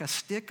is like a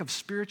stick of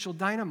spiritual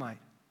dynamite.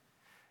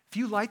 If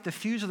you light the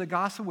fuse of the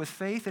gospel with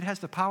faith, it has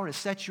the power to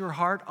set your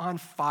heart on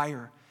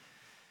fire.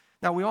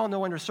 Now, we all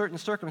know under certain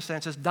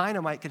circumstances,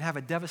 dynamite can have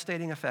a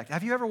devastating effect.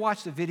 Have you ever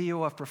watched a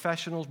video of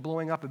professionals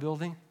blowing up a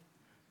building?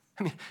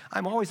 I mean,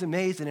 I'm always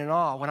amazed and in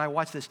awe when I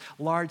watch this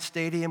large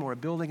stadium or a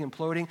building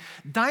imploding.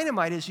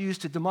 Dynamite is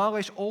used to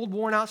demolish old,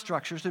 worn-out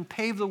structures and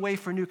pave the way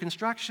for new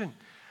construction.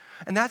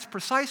 And that's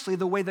precisely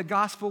the way the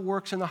gospel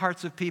works in the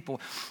hearts of people.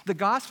 The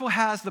gospel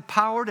has the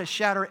power to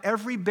shatter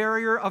every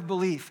barrier of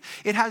belief.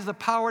 It has the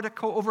power to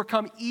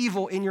overcome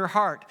evil in your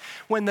heart.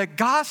 When the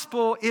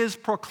gospel is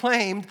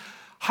proclaimed,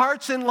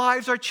 hearts and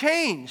lives are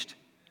changed.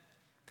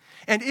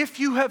 And if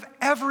you have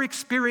ever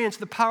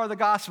experienced the power of the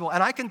gospel,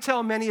 and I can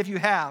tell many of you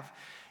have,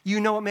 you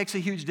know it makes a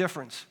huge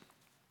difference.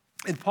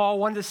 And Paul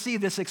wanted to see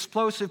this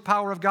explosive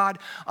power of God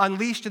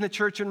unleashed in the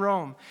church in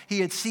Rome.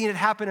 He had seen it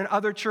happen in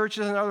other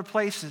churches and other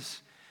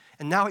places.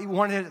 And now he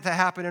wanted it to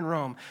happen in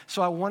Rome.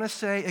 So I want to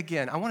say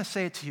again, I want to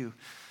say it to you,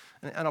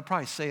 and I'll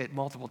probably say it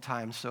multiple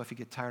times, so if you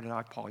get tired of it,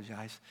 I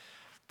apologize.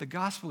 The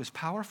gospel is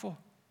powerful.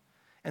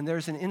 And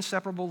there's an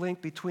inseparable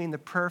link between the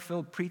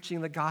prayer-filled preaching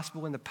of the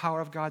gospel and the power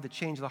of God to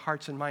change the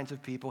hearts and minds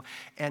of people.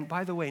 And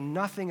by the way,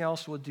 nothing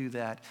else will do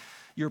that.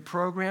 Your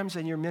programs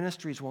and your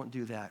ministries won't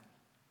do that.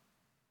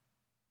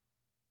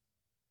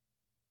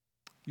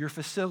 Your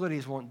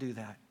facilities won't do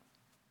that.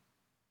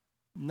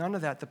 None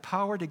of that. The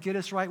power to get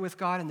us right with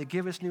God and to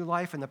give us new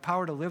life and the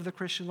power to live the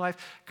Christian life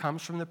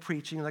comes from the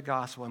preaching of the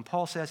gospel. And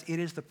Paul says it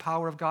is the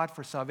power of God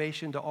for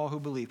salvation to all who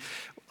believe.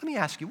 Let me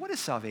ask you, what is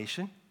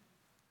salvation?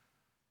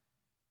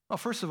 Well,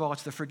 first of all,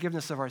 it's the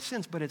forgiveness of our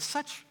sins, but it's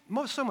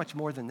so much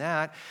more than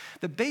that.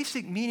 The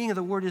basic meaning of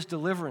the word is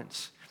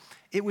deliverance.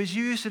 It was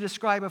used to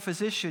describe a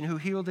physician who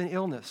healed an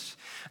illness.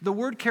 The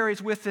word carries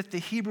with it the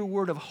Hebrew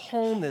word of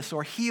wholeness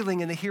or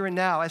healing in the here and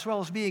now, as well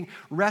as being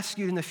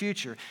rescued in the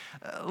future.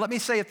 Let me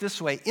say it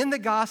this way. In the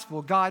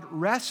gospel, God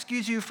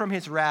rescues you from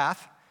his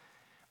wrath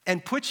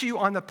and puts you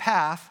on the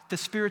path to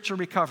spiritual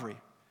recovery.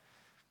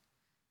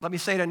 Let me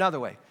say it another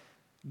way.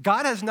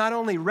 God has not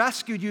only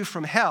rescued you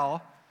from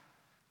hell,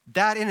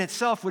 that in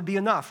itself would be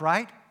enough,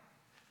 right?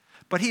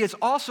 But he has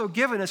also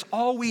given us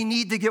all we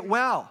need to get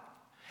well.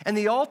 And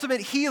the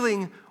ultimate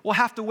healing will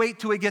have to wait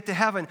till we get to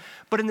heaven.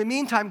 But in the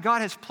meantime,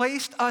 God has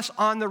placed us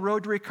on the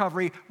road to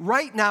recovery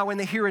right now in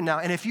the here and now.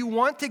 And if you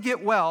want to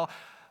get well,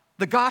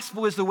 the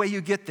gospel is the way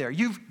you get there.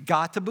 You've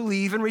got to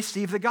believe and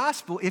receive the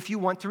gospel if you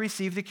want to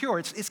receive the cure.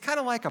 It's kind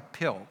of like a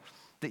pill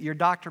that your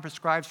doctor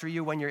prescribes for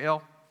you when you're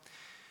ill.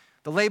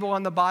 The label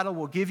on the bottle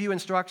will give you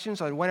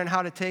instructions on when and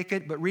how to take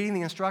it, but reading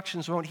the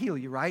instructions won't heal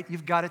you, right?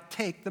 You've got to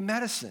take the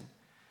medicine.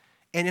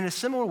 And in a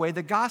similar way,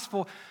 the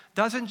gospel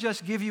doesn't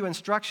just give you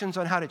instructions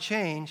on how to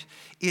change.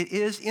 It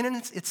is in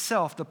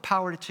itself the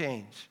power to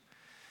change.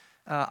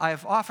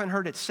 I've often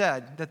heard it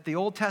said that the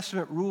Old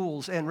Testament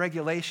rules and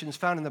regulations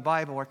found in the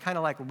Bible are kind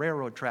of like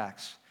railroad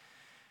tracks.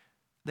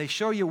 They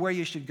show you where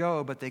you should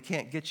go, but they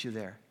can't get you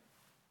there.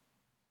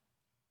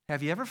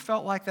 Have you ever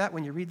felt like that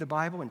when you read the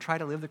Bible and try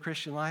to live the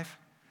Christian life?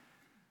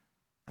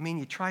 I mean,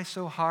 you try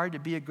so hard to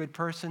be a good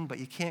person, but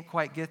you can't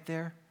quite get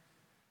there.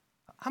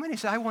 How many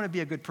say, I want to be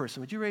a good person?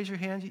 Would you raise your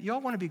hand? You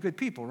all want to be good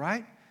people,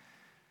 right?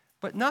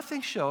 But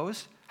nothing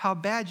shows how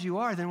bad you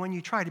are than when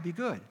you try to be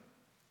good.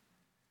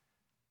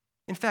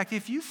 In fact,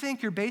 if you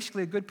think you're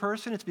basically a good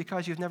person, it's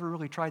because you've never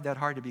really tried that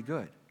hard to be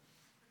good.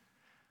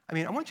 I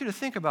mean, I want you to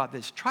think about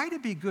this. Try to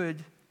be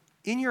good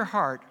in your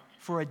heart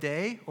for a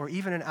day or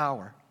even an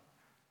hour.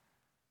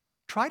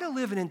 Try to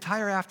live an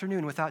entire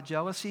afternoon without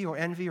jealousy or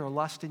envy or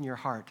lust in your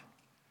heart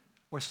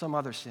or some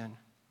other sin.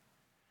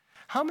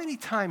 How many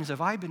times have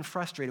I been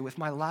frustrated with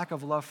my lack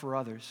of love for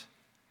others?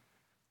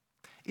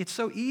 It's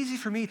so easy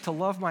for me to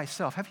love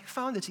myself. Have you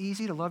found it's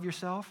easy to love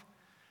yourself?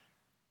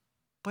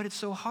 But it's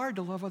so hard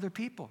to love other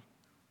people.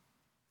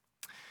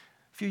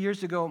 A few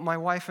years ago, my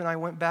wife and I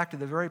went back to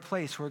the very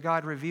place where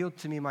God revealed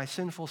to me my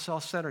sinful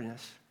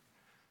self-centeredness.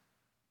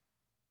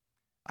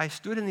 I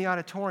stood in the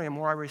auditorium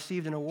where I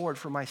received an award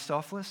for my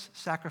selfless,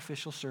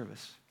 sacrificial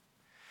service.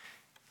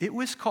 It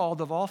was called,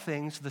 of all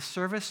things, the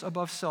Service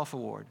Above Self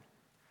Award.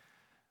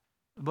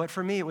 But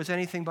for me, it was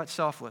anything but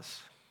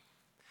selfless.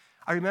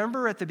 I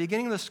remember at the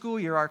beginning of the school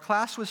year, our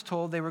class was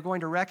told they were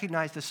going to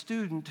recognize the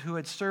student who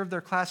had served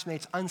their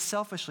classmates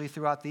unselfishly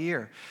throughout the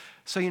year.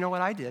 So you know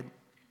what I did?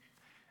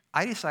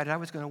 I decided I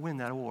was going to win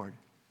that award.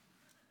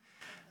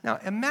 Now,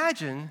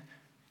 imagine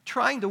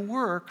trying to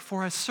work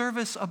for a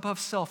Service Above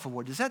Self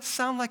Award. Does that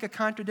sound like a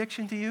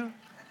contradiction to you?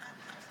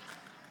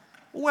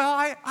 Well,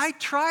 I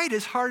tried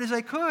as hard as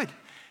I could.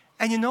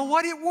 And you know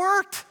what? It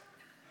worked.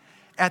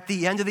 At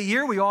the end of the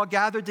year, we all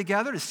gathered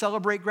together to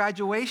celebrate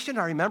graduation.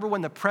 I remember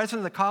when the president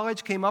of the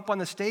college came up on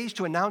the stage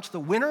to announce the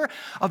winner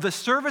of the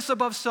Service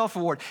Above Self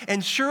Award.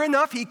 And sure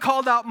enough, he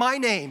called out my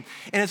name.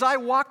 And as I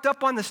walked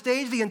up on the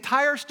stage, the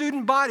entire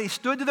student body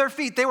stood to their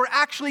feet. They were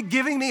actually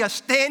giving me a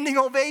standing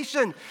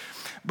ovation.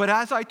 But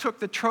as I took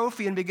the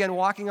trophy and began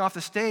walking off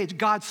the stage,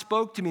 God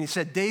spoke to me and he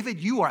said, David,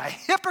 you are a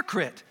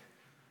hypocrite.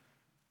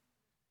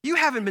 You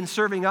haven't been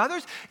serving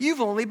others. You've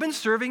only been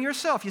serving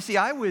yourself. You see,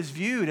 I was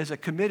viewed as a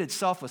committed,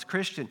 selfless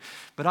Christian,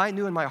 but I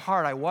knew in my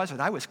heart I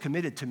wasn't. I was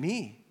committed to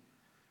me.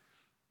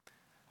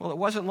 Well, it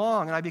wasn't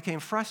long, and I became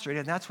frustrated,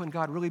 and that's when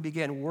God really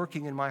began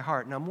working in my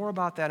heart. Now, more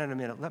about that in a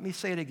minute. Let me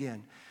say it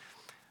again.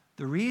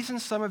 The reason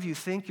some of you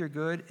think you're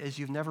good is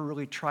you've never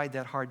really tried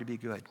that hard to be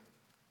good.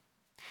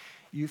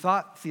 You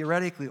thought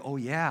theoretically, oh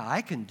yeah,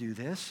 I can do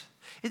this.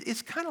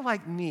 It's kind of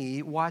like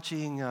me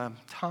watching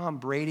Tom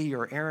Brady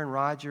or Aaron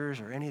Rodgers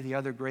or any of the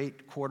other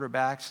great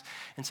quarterbacks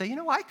and say, you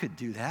know, I could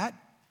do that.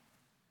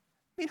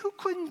 I mean, who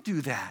couldn't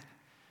do that?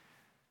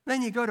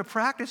 Then you go to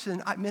practice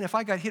and, I mean, if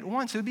I got hit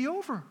once, it would be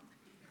over.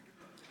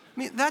 I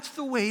mean, that's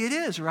the way it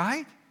is,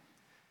 right?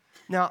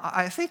 Now,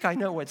 I think I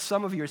know what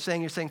some of you are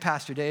saying. You're saying,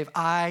 Pastor Dave,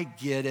 I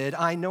get it.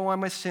 I know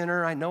I'm a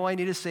sinner. I know I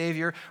need a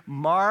Savior.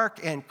 Mark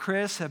and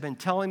Chris have been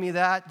telling me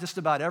that just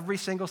about every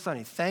single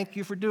Sunday. Thank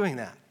you for doing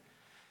that.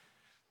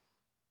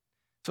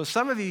 So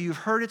some of you, you've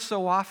heard it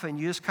so often,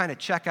 you just kind of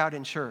check out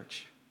in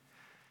church.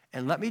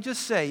 And let me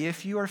just say,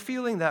 if you are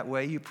feeling that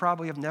way, you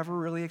probably have never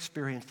really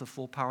experienced the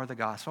full power of the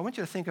gospel. I want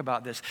you to think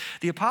about this.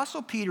 The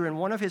Apostle Peter, in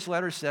one of his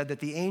letters, said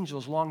that the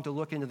angels long to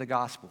look into the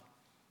gospel.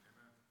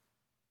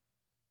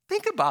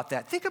 Think about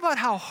that. Think about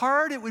how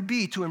hard it would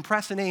be to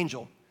impress an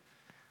angel.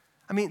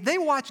 I mean, they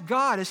watch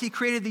God as he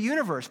created the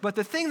universe, but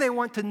the thing they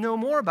want to know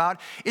more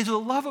about is the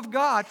love of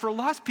God for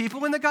lost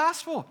people in the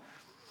gospel.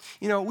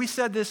 You know, we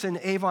said this in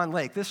Avon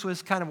Lake. This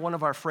was kind of one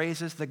of our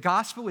phrases. The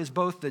gospel is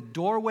both the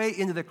doorway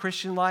into the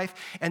Christian life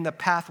and the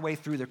pathway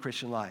through the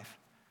Christian life.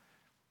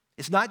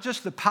 It's not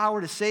just the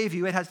power to save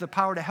you. It has the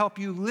power to help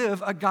you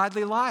live a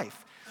godly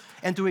life.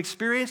 And to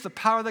experience the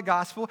power of the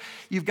gospel,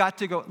 you've got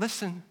to go,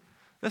 listen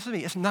to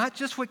me. It's not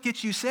just what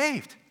gets you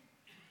saved.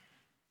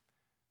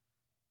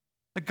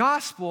 The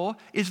gospel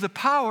is the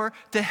power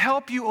to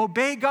help you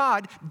obey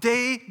God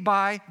day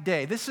by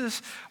day. This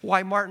is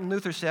why Martin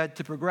Luther said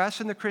to progress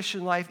in the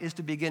Christian life is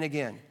to begin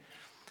again.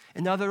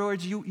 In other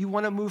words, you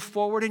want to move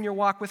forward in your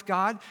walk with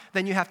God,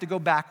 then you have to go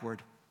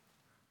backward.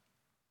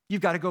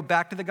 You've got to go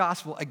back to the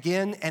gospel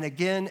again and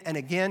again and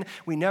again.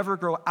 We never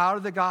grow out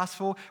of the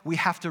gospel. We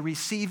have to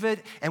receive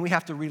it, and we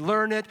have to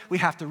relearn it. We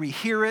have to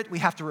rehear it. We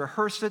have to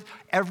rehearse it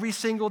every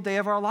single day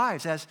of our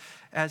lives,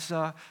 as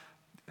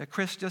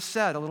Chris just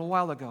said a little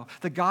while ago.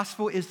 The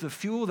gospel is the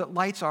fuel that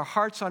lights our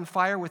hearts on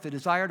fire with the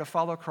desire to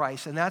follow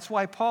Christ. And that's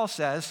why Paul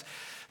says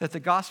that the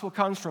gospel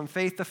comes from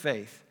faith to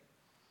faith.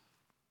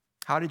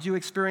 How did you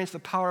experience the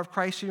power of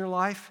Christ in your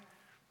life?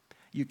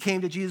 You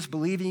came to Jesus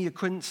believing you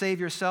couldn't save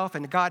yourself,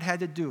 and God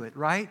had to do it,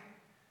 right?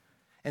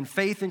 And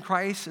faith in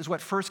Christ is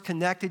what first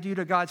connected you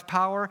to God's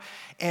power,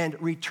 and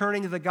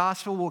returning to the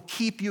gospel will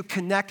keep you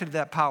connected to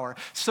that power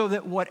so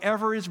that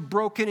whatever is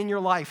broken in your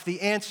life,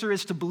 the answer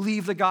is to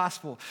believe the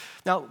gospel.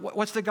 Now,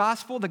 what's the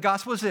gospel? The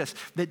gospel is this,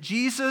 that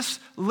Jesus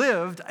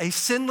lived a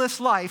sinless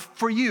life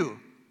for you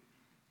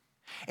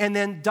and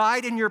then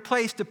died in your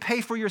place to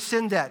pay for your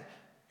sin debt.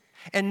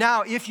 And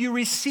now, if you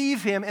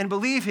receive him and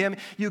believe him,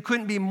 you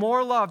couldn't be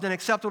more loved and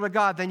acceptable to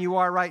God than you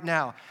are right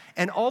now.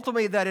 And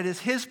ultimately, that it is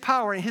his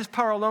power and his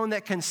power alone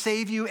that can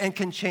save you and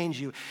can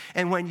change you.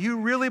 And when you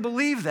really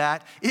believe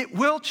that, it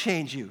will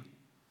change you.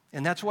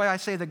 And that's why I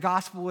say the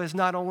gospel is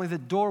not only the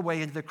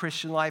doorway into the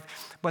Christian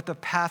life, but the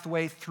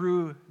pathway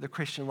through the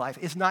Christian life.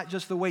 It's not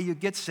just the way you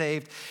get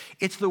saved,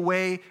 it's the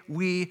way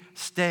we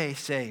stay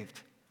saved.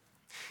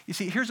 You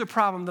see, here's a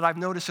problem that I've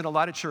noticed in a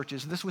lot of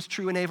churches. This was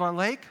true in Avon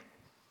Lake.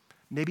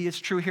 Maybe it's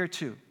true here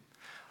too.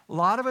 A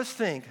lot of us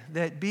think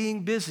that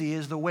being busy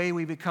is the way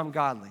we become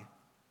godly.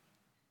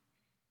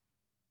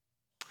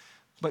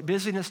 But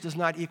busyness does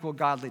not equal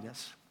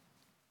godliness.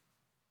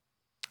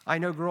 I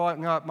know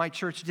growing up, my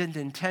church didn't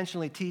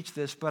intentionally teach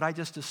this, but I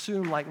just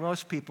assumed, like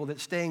most people,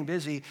 that staying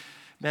busy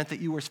meant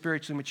that you were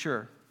spiritually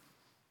mature.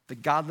 The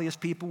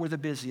godliest people were the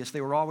busiest.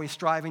 They were always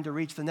striving to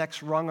reach the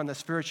next rung on the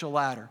spiritual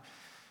ladder.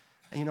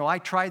 And I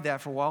tried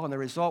that for a while, and the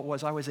result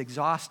was I was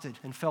exhausted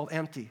and felt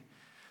empty.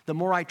 The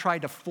more I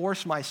tried to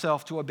force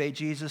myself to obey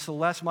Jesus, the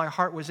less my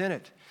heart was in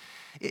it.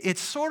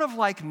 It's sort of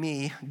like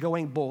me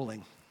going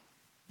bowling.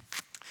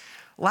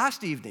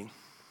 Last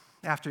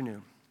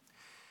afternoon,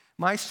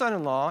 my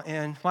son-in-law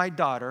and my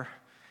daughter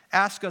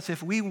asked us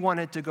if we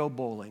wanted to go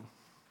bowling.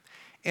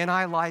 And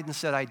I lied and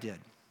said I did.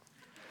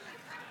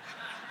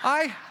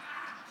 I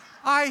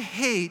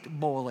hate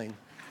bowling.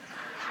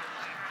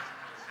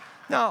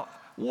 Now,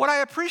 what I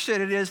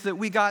appreciated is that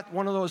we got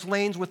one of those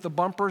lanes with the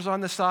bumpers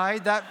on the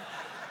side.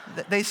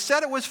 They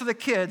said it was for the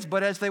kids,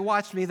 but as they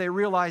watched me, they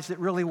realized it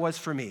really was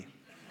for me.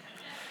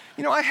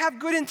 I have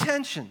good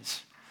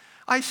intentions.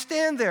 I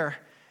stand there,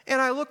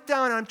 and I look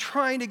down, and I'm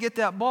trying to get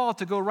that ball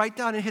to go right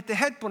down and hit the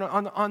headphone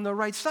on the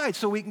right side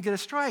so we can get a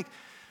strike.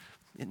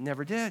 It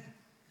never did.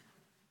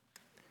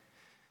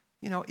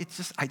 It's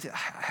just,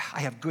 I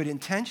have good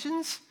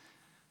intentions.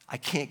 I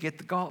can't get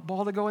the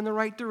ball to go in the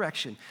right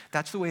direction.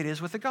 That's the way it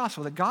is with the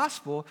gospel. The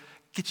gospel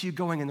gets you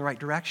going in the right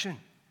direction.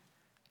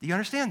 Do you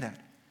understand that?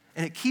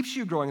 And it keeps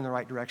you growing in the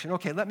right direction.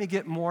 Okay, let me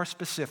get more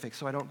specific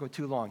so I don't go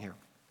too long here.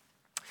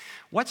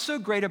 What's so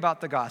great about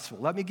the gospel?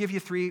 Let me give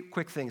you 3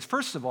 quick things.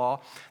 First of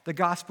all, the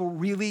gospel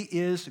really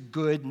is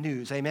good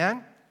news.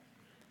 Amen?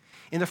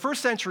 In the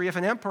first century, if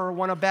an emperor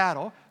won a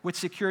battle which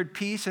secured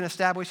peace and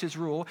established his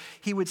rule,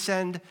 he would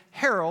send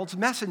heralds,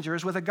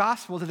 messengers, with a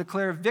gospel to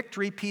declare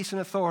victory, peace,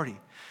 and authority.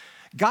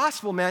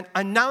 Gospel meant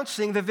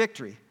announcing the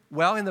victory.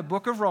 Well, in the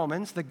book of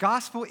Romans, the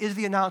gospel is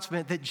the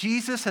announcement that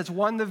Jesus has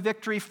won the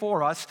victory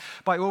for us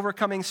by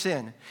overcoming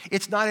sin.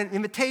 It's not an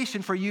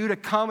invitation for you to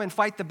come and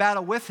fight the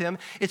battle with him.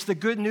 It's the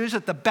good news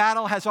that the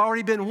battle has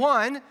already been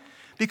won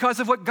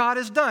because of what God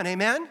has done.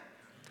 Amen?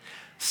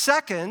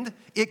 Second,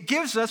 it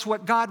gives us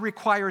what God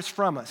requires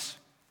from us.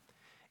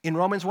 In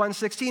Romans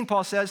 1:16,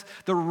 Paul says,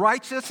 the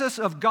righteousness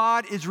of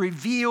God is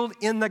revealed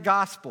in the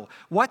gospel.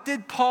 What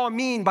did Paul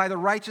mean by the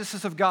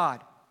righteousness of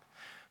God?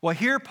 Well,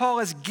 here Paul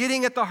is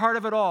getting at the heart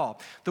of it all.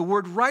 The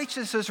word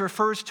righteousness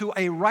refers to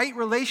a right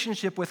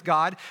relationship with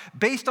God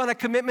based on a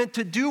commitment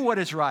to do what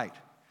is right.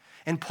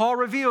 And Paul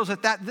reveals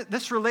that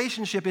this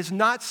relationship is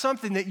not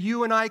something that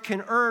you and I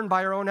can earn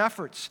by our own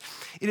efforts.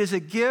 It is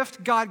a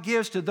gift God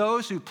gives to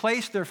those who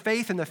place their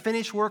faith in the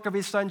finished work of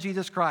his Son,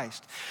 Jesus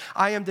Christ.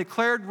 I am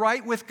declared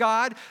right with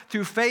God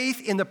through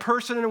faith in the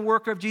person and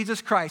work of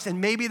Jesus Christ. And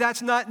maybe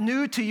that's not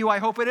new to you. I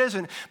hope it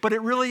isn't. But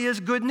it really is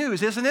good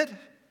news, isn't it?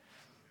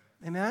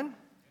 Amen?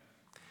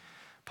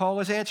 Paul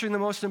is answering the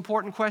most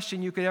important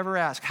question you could ever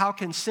ask. How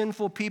can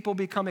sinful people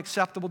become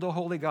acceptable to a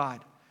holy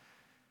God?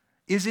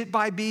 Is it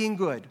by being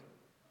good?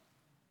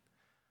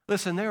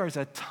 Listen, there is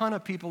a ton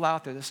of people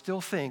out there that still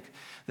think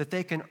that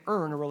they can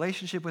earn a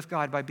relationship with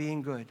God by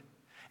being good.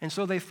 And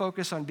so they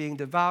focus on being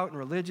devout and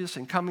religious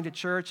and coming to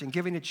church and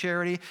giving to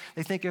charity.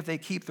 They think if they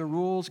keep the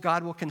rules,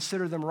 God will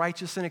consider them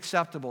righteous and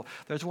acceptable.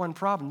 There's one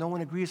problem. No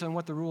one agrees on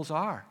what the rules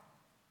are.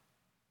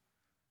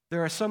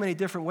 There are so many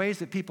different ways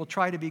that people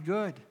try to be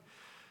good.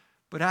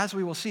 But as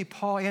we will see,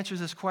 Paul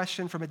answers this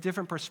question from a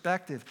different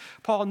perspective.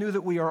 Paul knew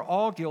that we are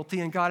all guilty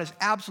and God is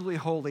absolutely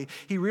holy.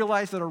 He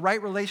realized that a right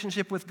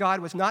relationship with God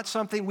was not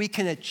something we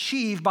can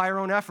achieve by our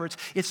own efforts.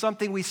 It's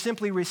something we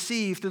simply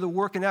receive through the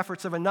work and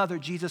efforts of another,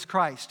 Jesus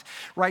Christ.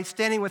 Right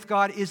standing with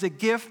God is a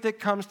gift that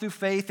comes through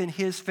faith in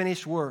his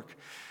finished work.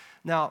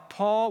 Now,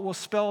 Paul will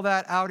spell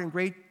that out in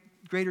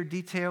greater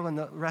detail in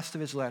the rest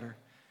of his letter.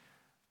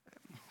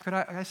 Could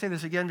I say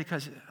this again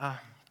because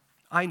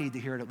I need to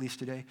hear it at least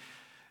today.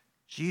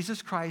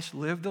 Jesus Christ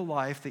lived the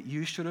life that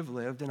you should have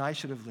lived and I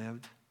should have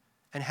lived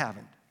and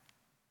haven't.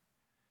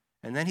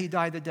 And then he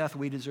died the death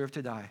we deserve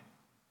to die.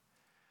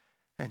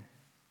 And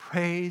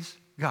praise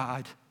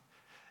God,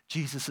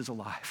 Jesus is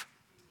alive.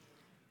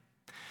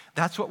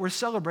 That's what we're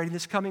celebrating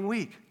this coming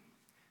week.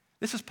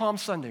 This is Palm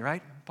Sunday,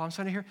 right? Palm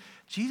Sunday here.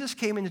 Jesus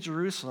came into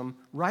Jerusalem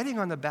riding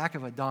on the back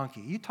of a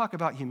donkey. You talk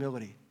about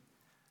humility.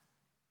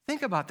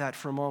 Think about that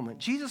for a moment.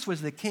 Jesus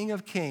was the King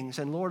of Kings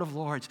and Lord of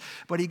Lords,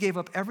 but he gave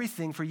up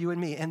everything for you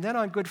and me. And then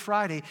on Good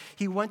Friday,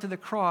 he went to the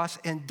cross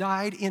and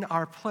died in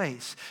our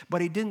place.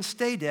 But he didn't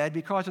stay dead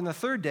because on the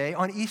third day,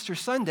 on Easter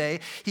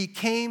Sunday, he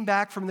came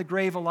back from the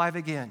grave alive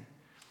again.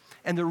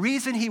 And the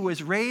reason he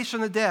was raised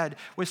from the dead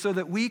was so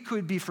that we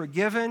could be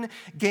forgiven,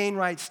 gain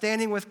right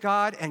standing with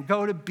God, and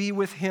go to be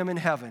with him in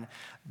heaven.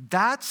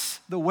 That's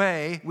the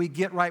way we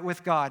get right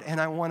with God. And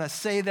I want to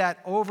say that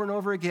over and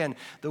over again.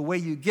 The way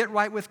you get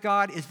right with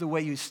God is the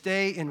way you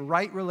stay in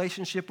right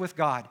relationship with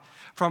God.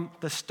 From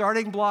the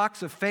starting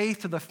blocks of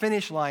faith to the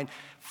finish line,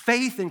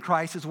 faith in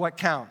Christ is what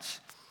counts.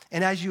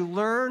 And as you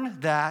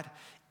learn that,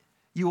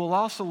 you will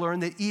also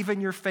learn that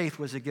even your faith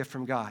was a gift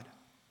from God.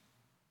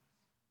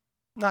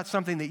 Not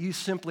something that you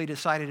simply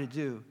decided to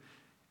do.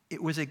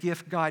 It was a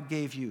gift God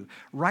gave you.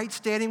 Right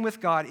standing with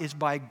God is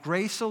by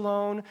grace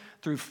alone,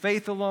 through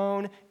faith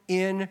alone,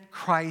 in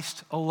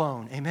Christ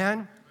alone.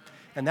 Amen?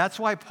 And that's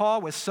why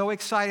Paul was so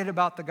excited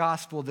about the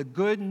gospel. The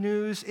good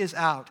news is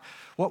out.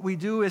 What we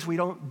do is we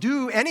don't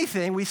do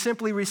anything. We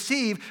simply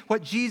receive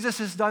what Jesus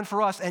has done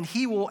for us, and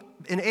he will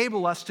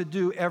enable us to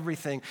do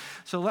everything.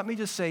 So let me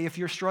just say, if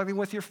you're struggling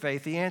with your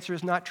faith, the answer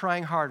is not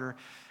trying harder.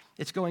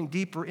 It's going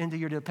deeper into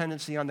your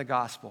dependency on the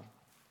gospel.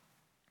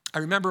 I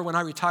remember when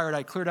I retired,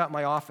 I cleared out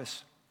my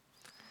office.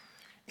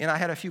 And I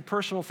had a few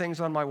personal things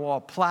on my wall,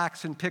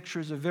 plaques and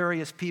pictures of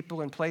various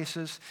people and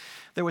places.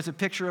 There was a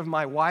picture of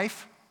my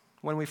wife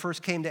when we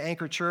first came to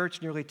Anchor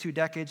Church nearly 2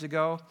 decades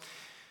ago.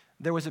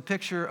 There was a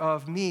picture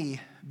of me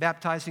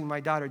baptizing my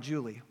daughter,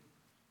 Julie.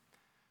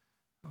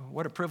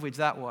 What a privilege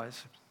that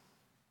was.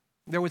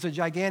 There was a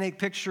gigantic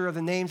picture of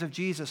the names of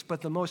Jesus,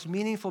 but the most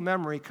meaningful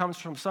memory comes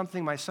from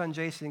something my son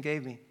Jason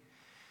gave me.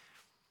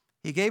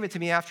 He gave it to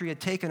me after he had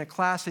taken a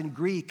class in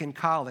Greek in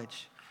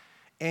college.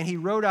 And he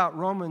wrote out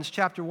Romans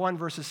chapter 1,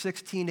 verses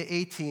 16 to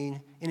 18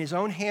 in his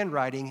own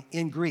handwriting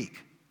in Greek.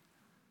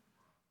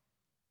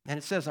 And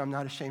it says, I'm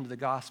not ashamed of the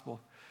gospel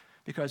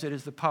because it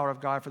is the power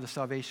of God for the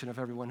salvation of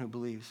everyone who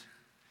believes.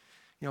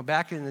 You know,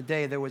 back in the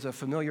day, there was a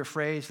familiar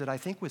phrase that I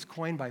think was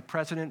coined by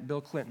President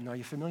Bill Clinton. Are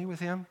you familiar with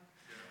him?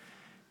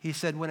 He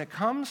said, when it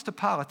comes to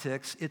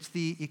politics, it's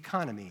the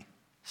economy,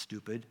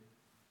 stupid.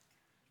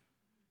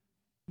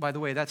 By the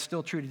way, that's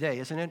still true today,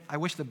 isn't it? I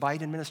wish the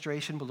Biden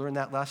administration would learn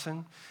that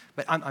lesson,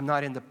 but I'm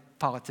not into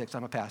politics.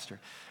 I'm a pastor.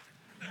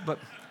 But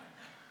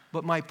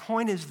my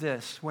point is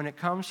this. When it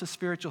comes to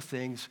spiritual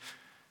things,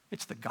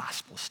 it's the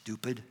gospel,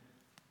 stupid.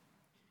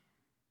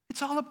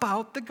 It's all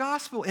about the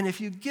gospel. And if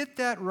you get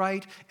that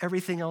right,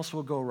 everything else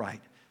will go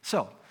right.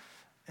 So,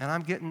 and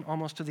I'm getting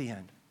almost to the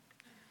end.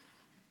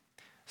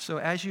 So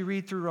as you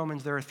read through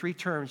Romans, there are 3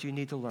 terms you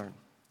need to learn.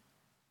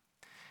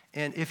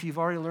 And if you've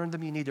already learned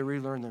them, you need to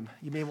relearn them.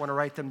 You may want to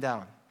write them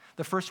down.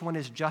 The first one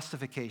is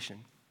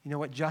justification. You know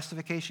what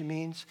justification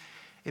means?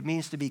 It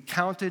means to be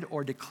counted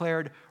or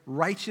declared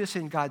righteous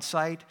in God's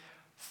sight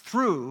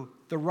through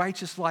the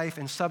righteous life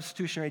and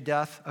substitutionary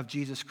death of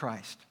Jesus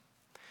Christ.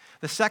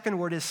 The second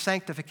word is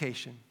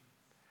sanctification.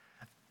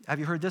 Have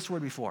you heard this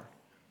word before?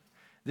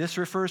 This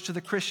refers to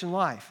the Christian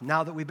life,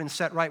 now that we've been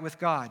set right with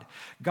God.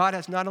 God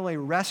has not only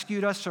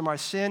rescued us from our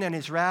sin and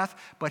his wrath,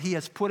 but he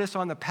has put us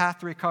on the path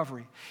to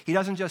recovery. He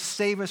doesn't just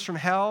save us from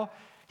hell.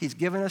 He's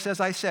given us, as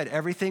I said,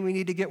 everything we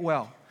need to get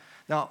well.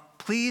 Now,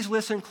 please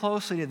listen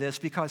closely to this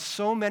because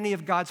so many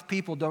of God's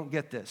people don't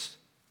get this.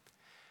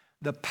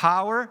 The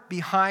power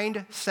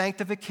behind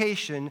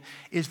sanctification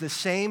is the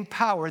same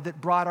power that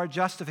brought our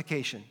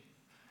justification.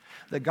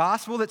 The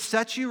gospel that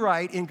sets you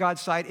right in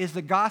God's sight is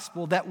the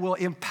gospel that will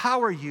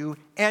empower you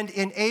and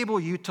enable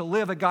you to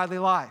live a godly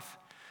life.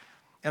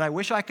 And I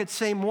wish I could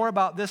say more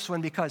about this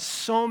one because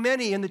so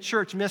many in the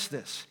church miss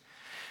this.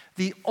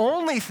 The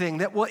only thing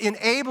that will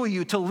enable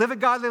you to live a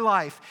godly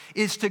life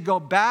is to go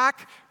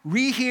back,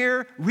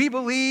 rehear,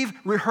 rebelieve,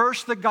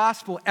 rehearse the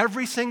gospel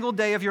every single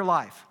day of your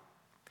life.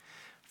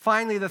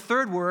 Finally, the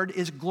third word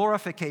is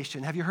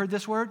glorification. Have you heard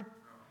this word?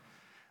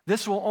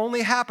 This will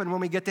only happen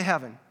when we get to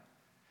heaven.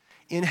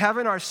 In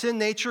heaven, our sin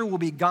nature will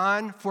be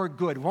gone for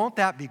good. Won't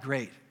that be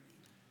great?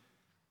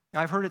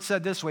 I've heard it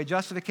said this way.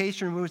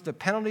 Justification removes the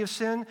penalty of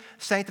sin.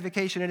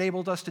 Sanctification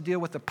enables us to deal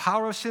with the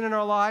power of sin in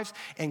our lives.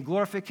 And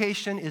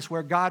glorification is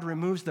where God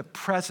removes the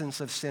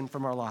presence of sin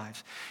from our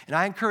lives. And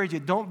I encourage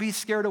you, don't be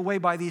scared away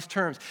by these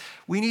terms.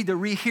 We need to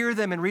rehear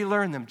them and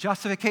relearn them.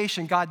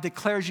 Justification, God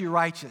declares you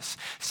righteous.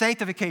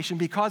 Sanctification,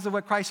 because of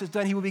what Christ has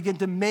done, he will begin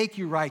to make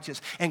you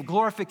righteous. And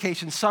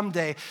glorification,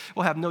 someday,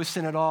 we'll have no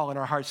sin at all in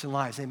our hearts and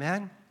lives.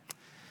 Amen?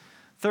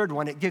 Third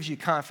one, it gives you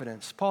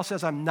confidence. Paul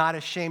says, I'm not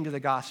ashamed of the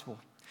gospel.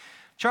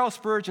 Charles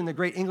Spurgeon, the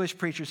great English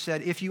preacher,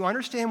 said, if you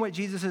understand what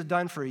Jesus has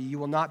done for you, you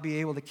will not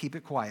be able to keep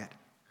it quiet.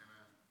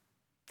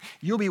 Amen.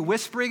 You'll be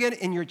whispering it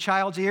in your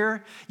child's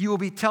ear. You will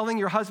be telling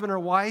your husband or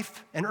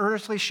wife and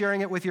earnestly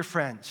sharing it with your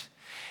friends.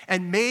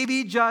 And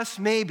maybe, just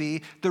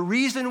maybe, the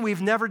reason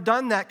we've never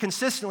done that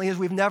consistently is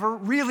we've never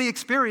really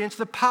experienced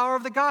the power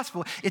of the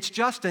gospel. It's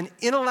just an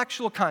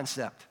intellectual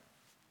concept.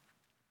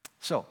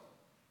 So,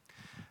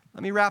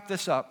 let me wrap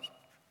this up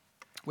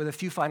with a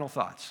few final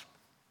thoughts.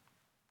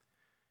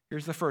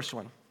 Here's the first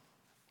one.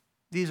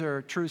 These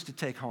are truths to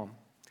take home.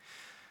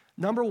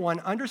 Number one,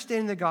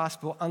 understanding the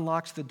gospel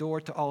unlocks the door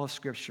to all of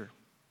Scripture.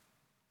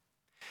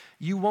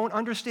 You won't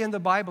understand the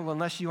Bible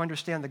unless you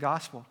understand the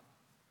gospel.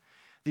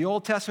 The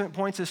Old Testament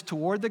points us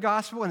toward the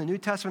gospel, and the New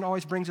Testament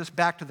always brings us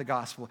back to the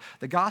gospel.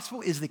 The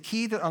gospel is the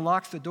key that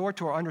unlocks the door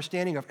to our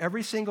understanding of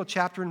every single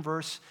chapter and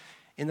verse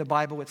in the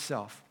Bible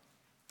itself.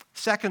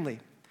 Secondly,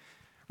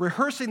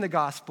 rehearsing the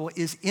gospel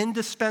is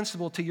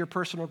indispensable to your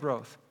personal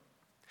growth.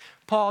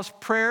 Paul's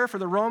prayer for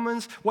the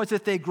Romans was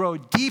that they grow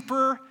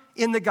deeper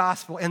in the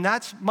gospel, and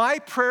that's my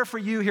prayer for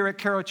you here at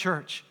Carroll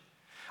Church.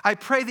 I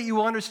pray that you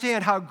will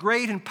understand how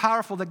great and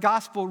powerful the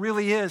gospel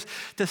really is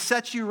to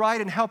set you right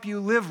and help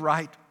you live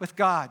right with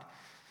God.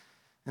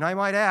 And I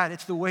might add,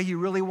 it's the way you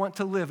really want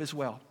to live as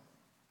well.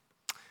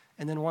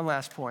 And then one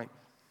last point.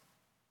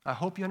 I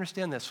hope you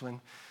understand this one.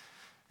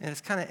 And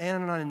it's kind of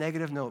ending on a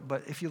negative note,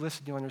 but if you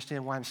listen, you'll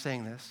understand why I'm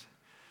saying this.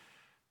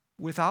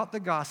 Without the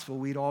gospel,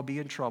 we'd all be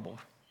in trouble.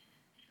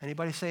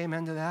 Anybody say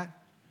amen to that?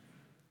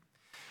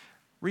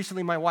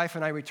 Recently, my wife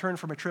and I returned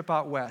from a trip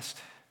out west.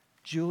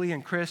 Julie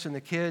and Chris and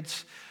the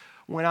kids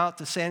went out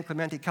to San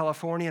Clemente,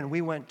 California, and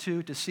we went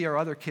too to see our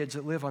other kids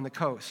that live on the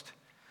coast.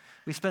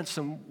 We spent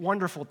some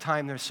wonderful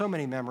time there, so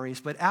many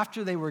memories. But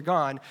after they were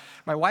gone,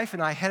 my wife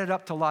and I headed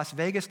up to Las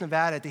Vegas,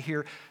 Nevada to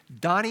hear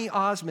Donny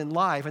Osmond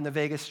live in the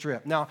Vegas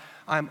Strip. Now,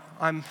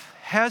 I'm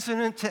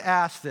hesitant to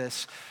ask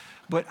this,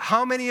 but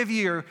how many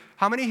here,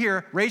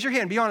 raise your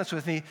hand, be honest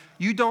with me,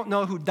 you don't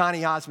know who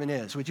Donny Osmond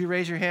is? Would you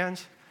raise your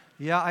hands?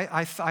 Yeah,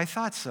 I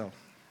thought so.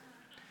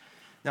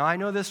 Now, I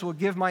know this will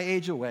give my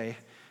age away,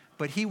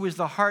 but he was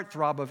the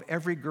heartthrob of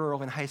every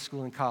girl in high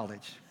school and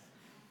college.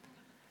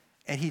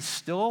 And he's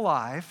still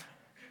alive.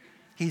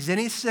 He's in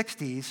his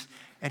 60s,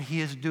 and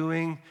he is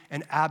doing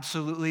an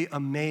absolutely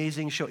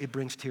amazing show. It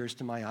brings tears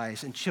to my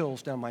eyes and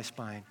chills down my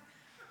spine.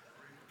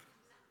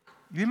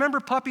 You remember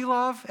Puppy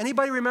Love?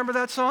 Anybody remember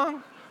that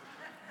song?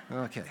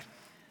 Okay.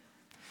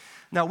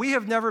 Now, we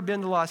have never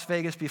been to Las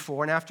Vegas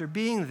before, and after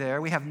being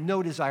there, we have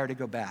no desire to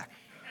go back.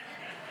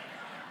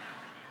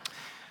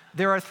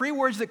 There are 3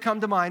 words that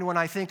come to mind when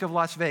I think of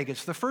Las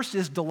Vegas. The first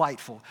is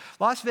delightful.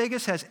 Las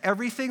Vegas has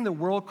everything the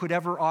world could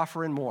ever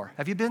offer and more.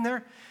 Have you been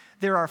there?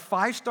 There are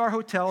 5-star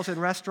hotels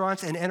and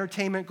restaurants and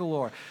entertainment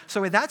galore.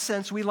 So in that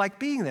sense, we like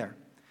being there.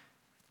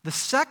 The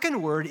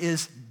second word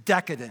is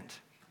decadent.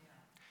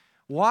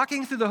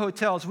 Walking through the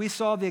hotels, we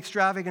saw the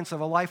extravagance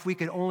of a life we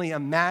could only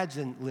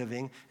imagine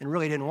living and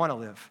really didn't want to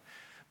live.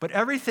 But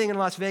everything in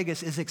Las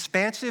Vegas is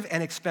expansive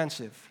and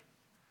expensive.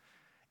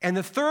 And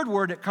the third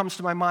word that comes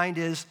to my mind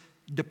is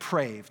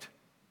depraved.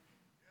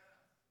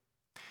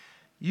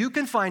 You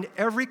can find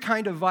every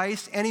kind of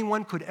vice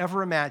anyone could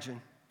ever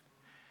imagine.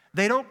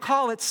 They don't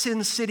call it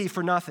Sin City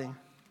for nothing.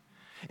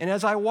 And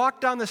as I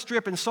walked down the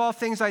strip and saw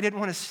things I didn't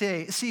want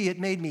to see, it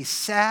made me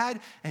sad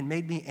and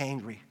made me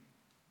angry.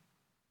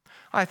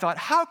 I thought,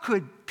 how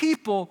could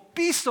people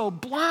be so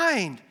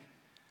blind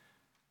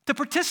to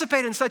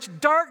participate in such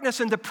darkness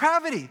and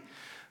depravity?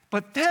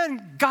 But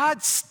then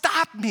God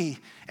stopped me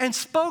and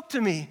spoke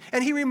to me,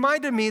 and he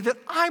reminded me that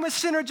I'm a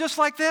sinner just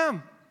like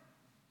them.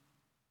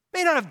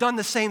 May not have done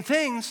the same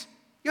things.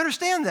 You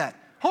understand that?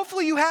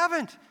 Hopefully you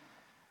haven't.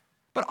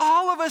 But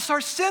all of us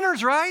are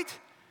sinners, right?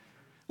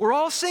 We're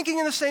all sinking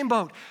in the same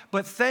boat.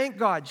 But thank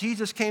God,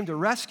 Jesus came to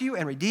rescue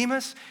and redeem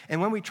us.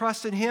 And when we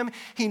trust in him,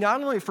 he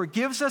not only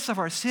forgives us of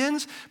our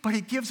sins, but he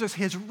gives us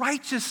his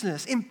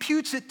righteousness,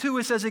 imputes it to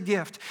us as a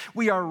gift.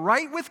 We are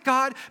right with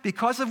God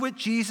because of what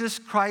Jesus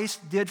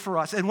Christ did for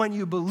us. And when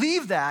you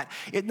believe that,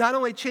 it not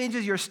only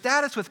changes your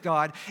status with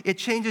God, it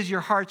changes your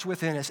hearts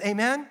within us.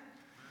 Amen?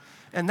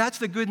 And that's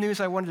the good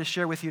news I wanted to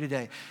share with you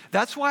today.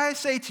 That's why I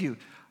say to you,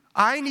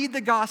 I need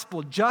the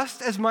gospel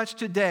just as much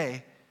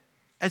today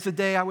as the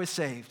day I was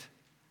saved.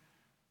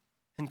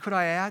 And could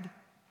I add,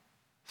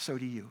 so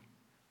do you.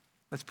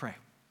 Let's pray.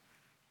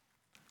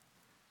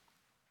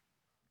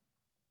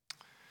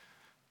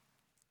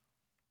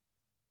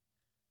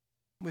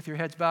 With your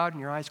heads bowed and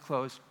your eyes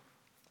closed,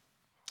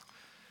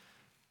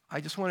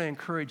 I just want to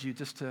encourage you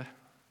just to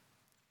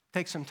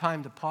take some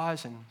time to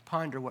pause and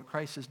ponder what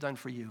Christ has done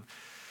for you.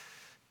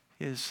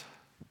 His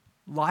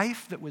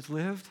life that was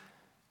lived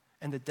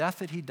and the death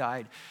that he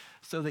died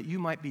so that you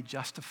might be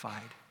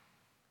justified.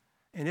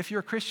 And if you're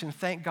a Christian,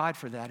 thank God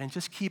for that, and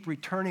just keep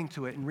returning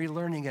to it and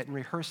relearning it and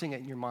rehearsing it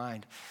in your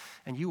mind.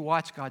 And you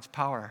watch God's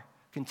power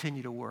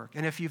continue to work.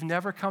 And if you've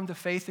never come to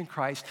faith in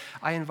Christ,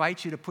 I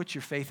invite you to put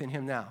your faith in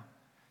him now.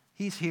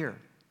 He's here.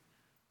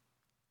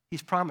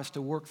 He's promised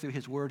to work through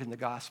his word and the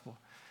gospel.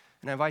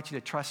 And I invite you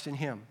to trust in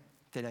him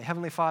today.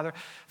 Heavenly Father,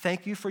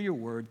 thank you for your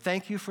word.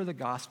 Thank you for the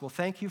gospel.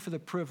 Thank you for the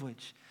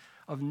privilege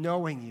of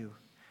knowing you.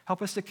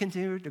 Help us to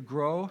continue to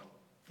grow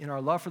in our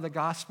love for the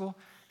gospel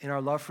and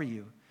our love for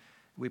you.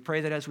 We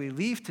pray that as we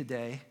leave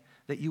today,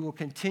 that you will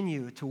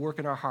continue to work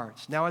in our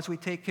hearts. Now as we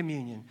take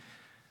communion,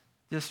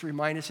 just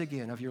remind us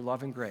again of your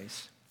love and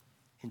grace.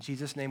 In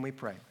Jesus' name we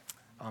pray.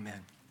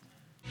 Amen.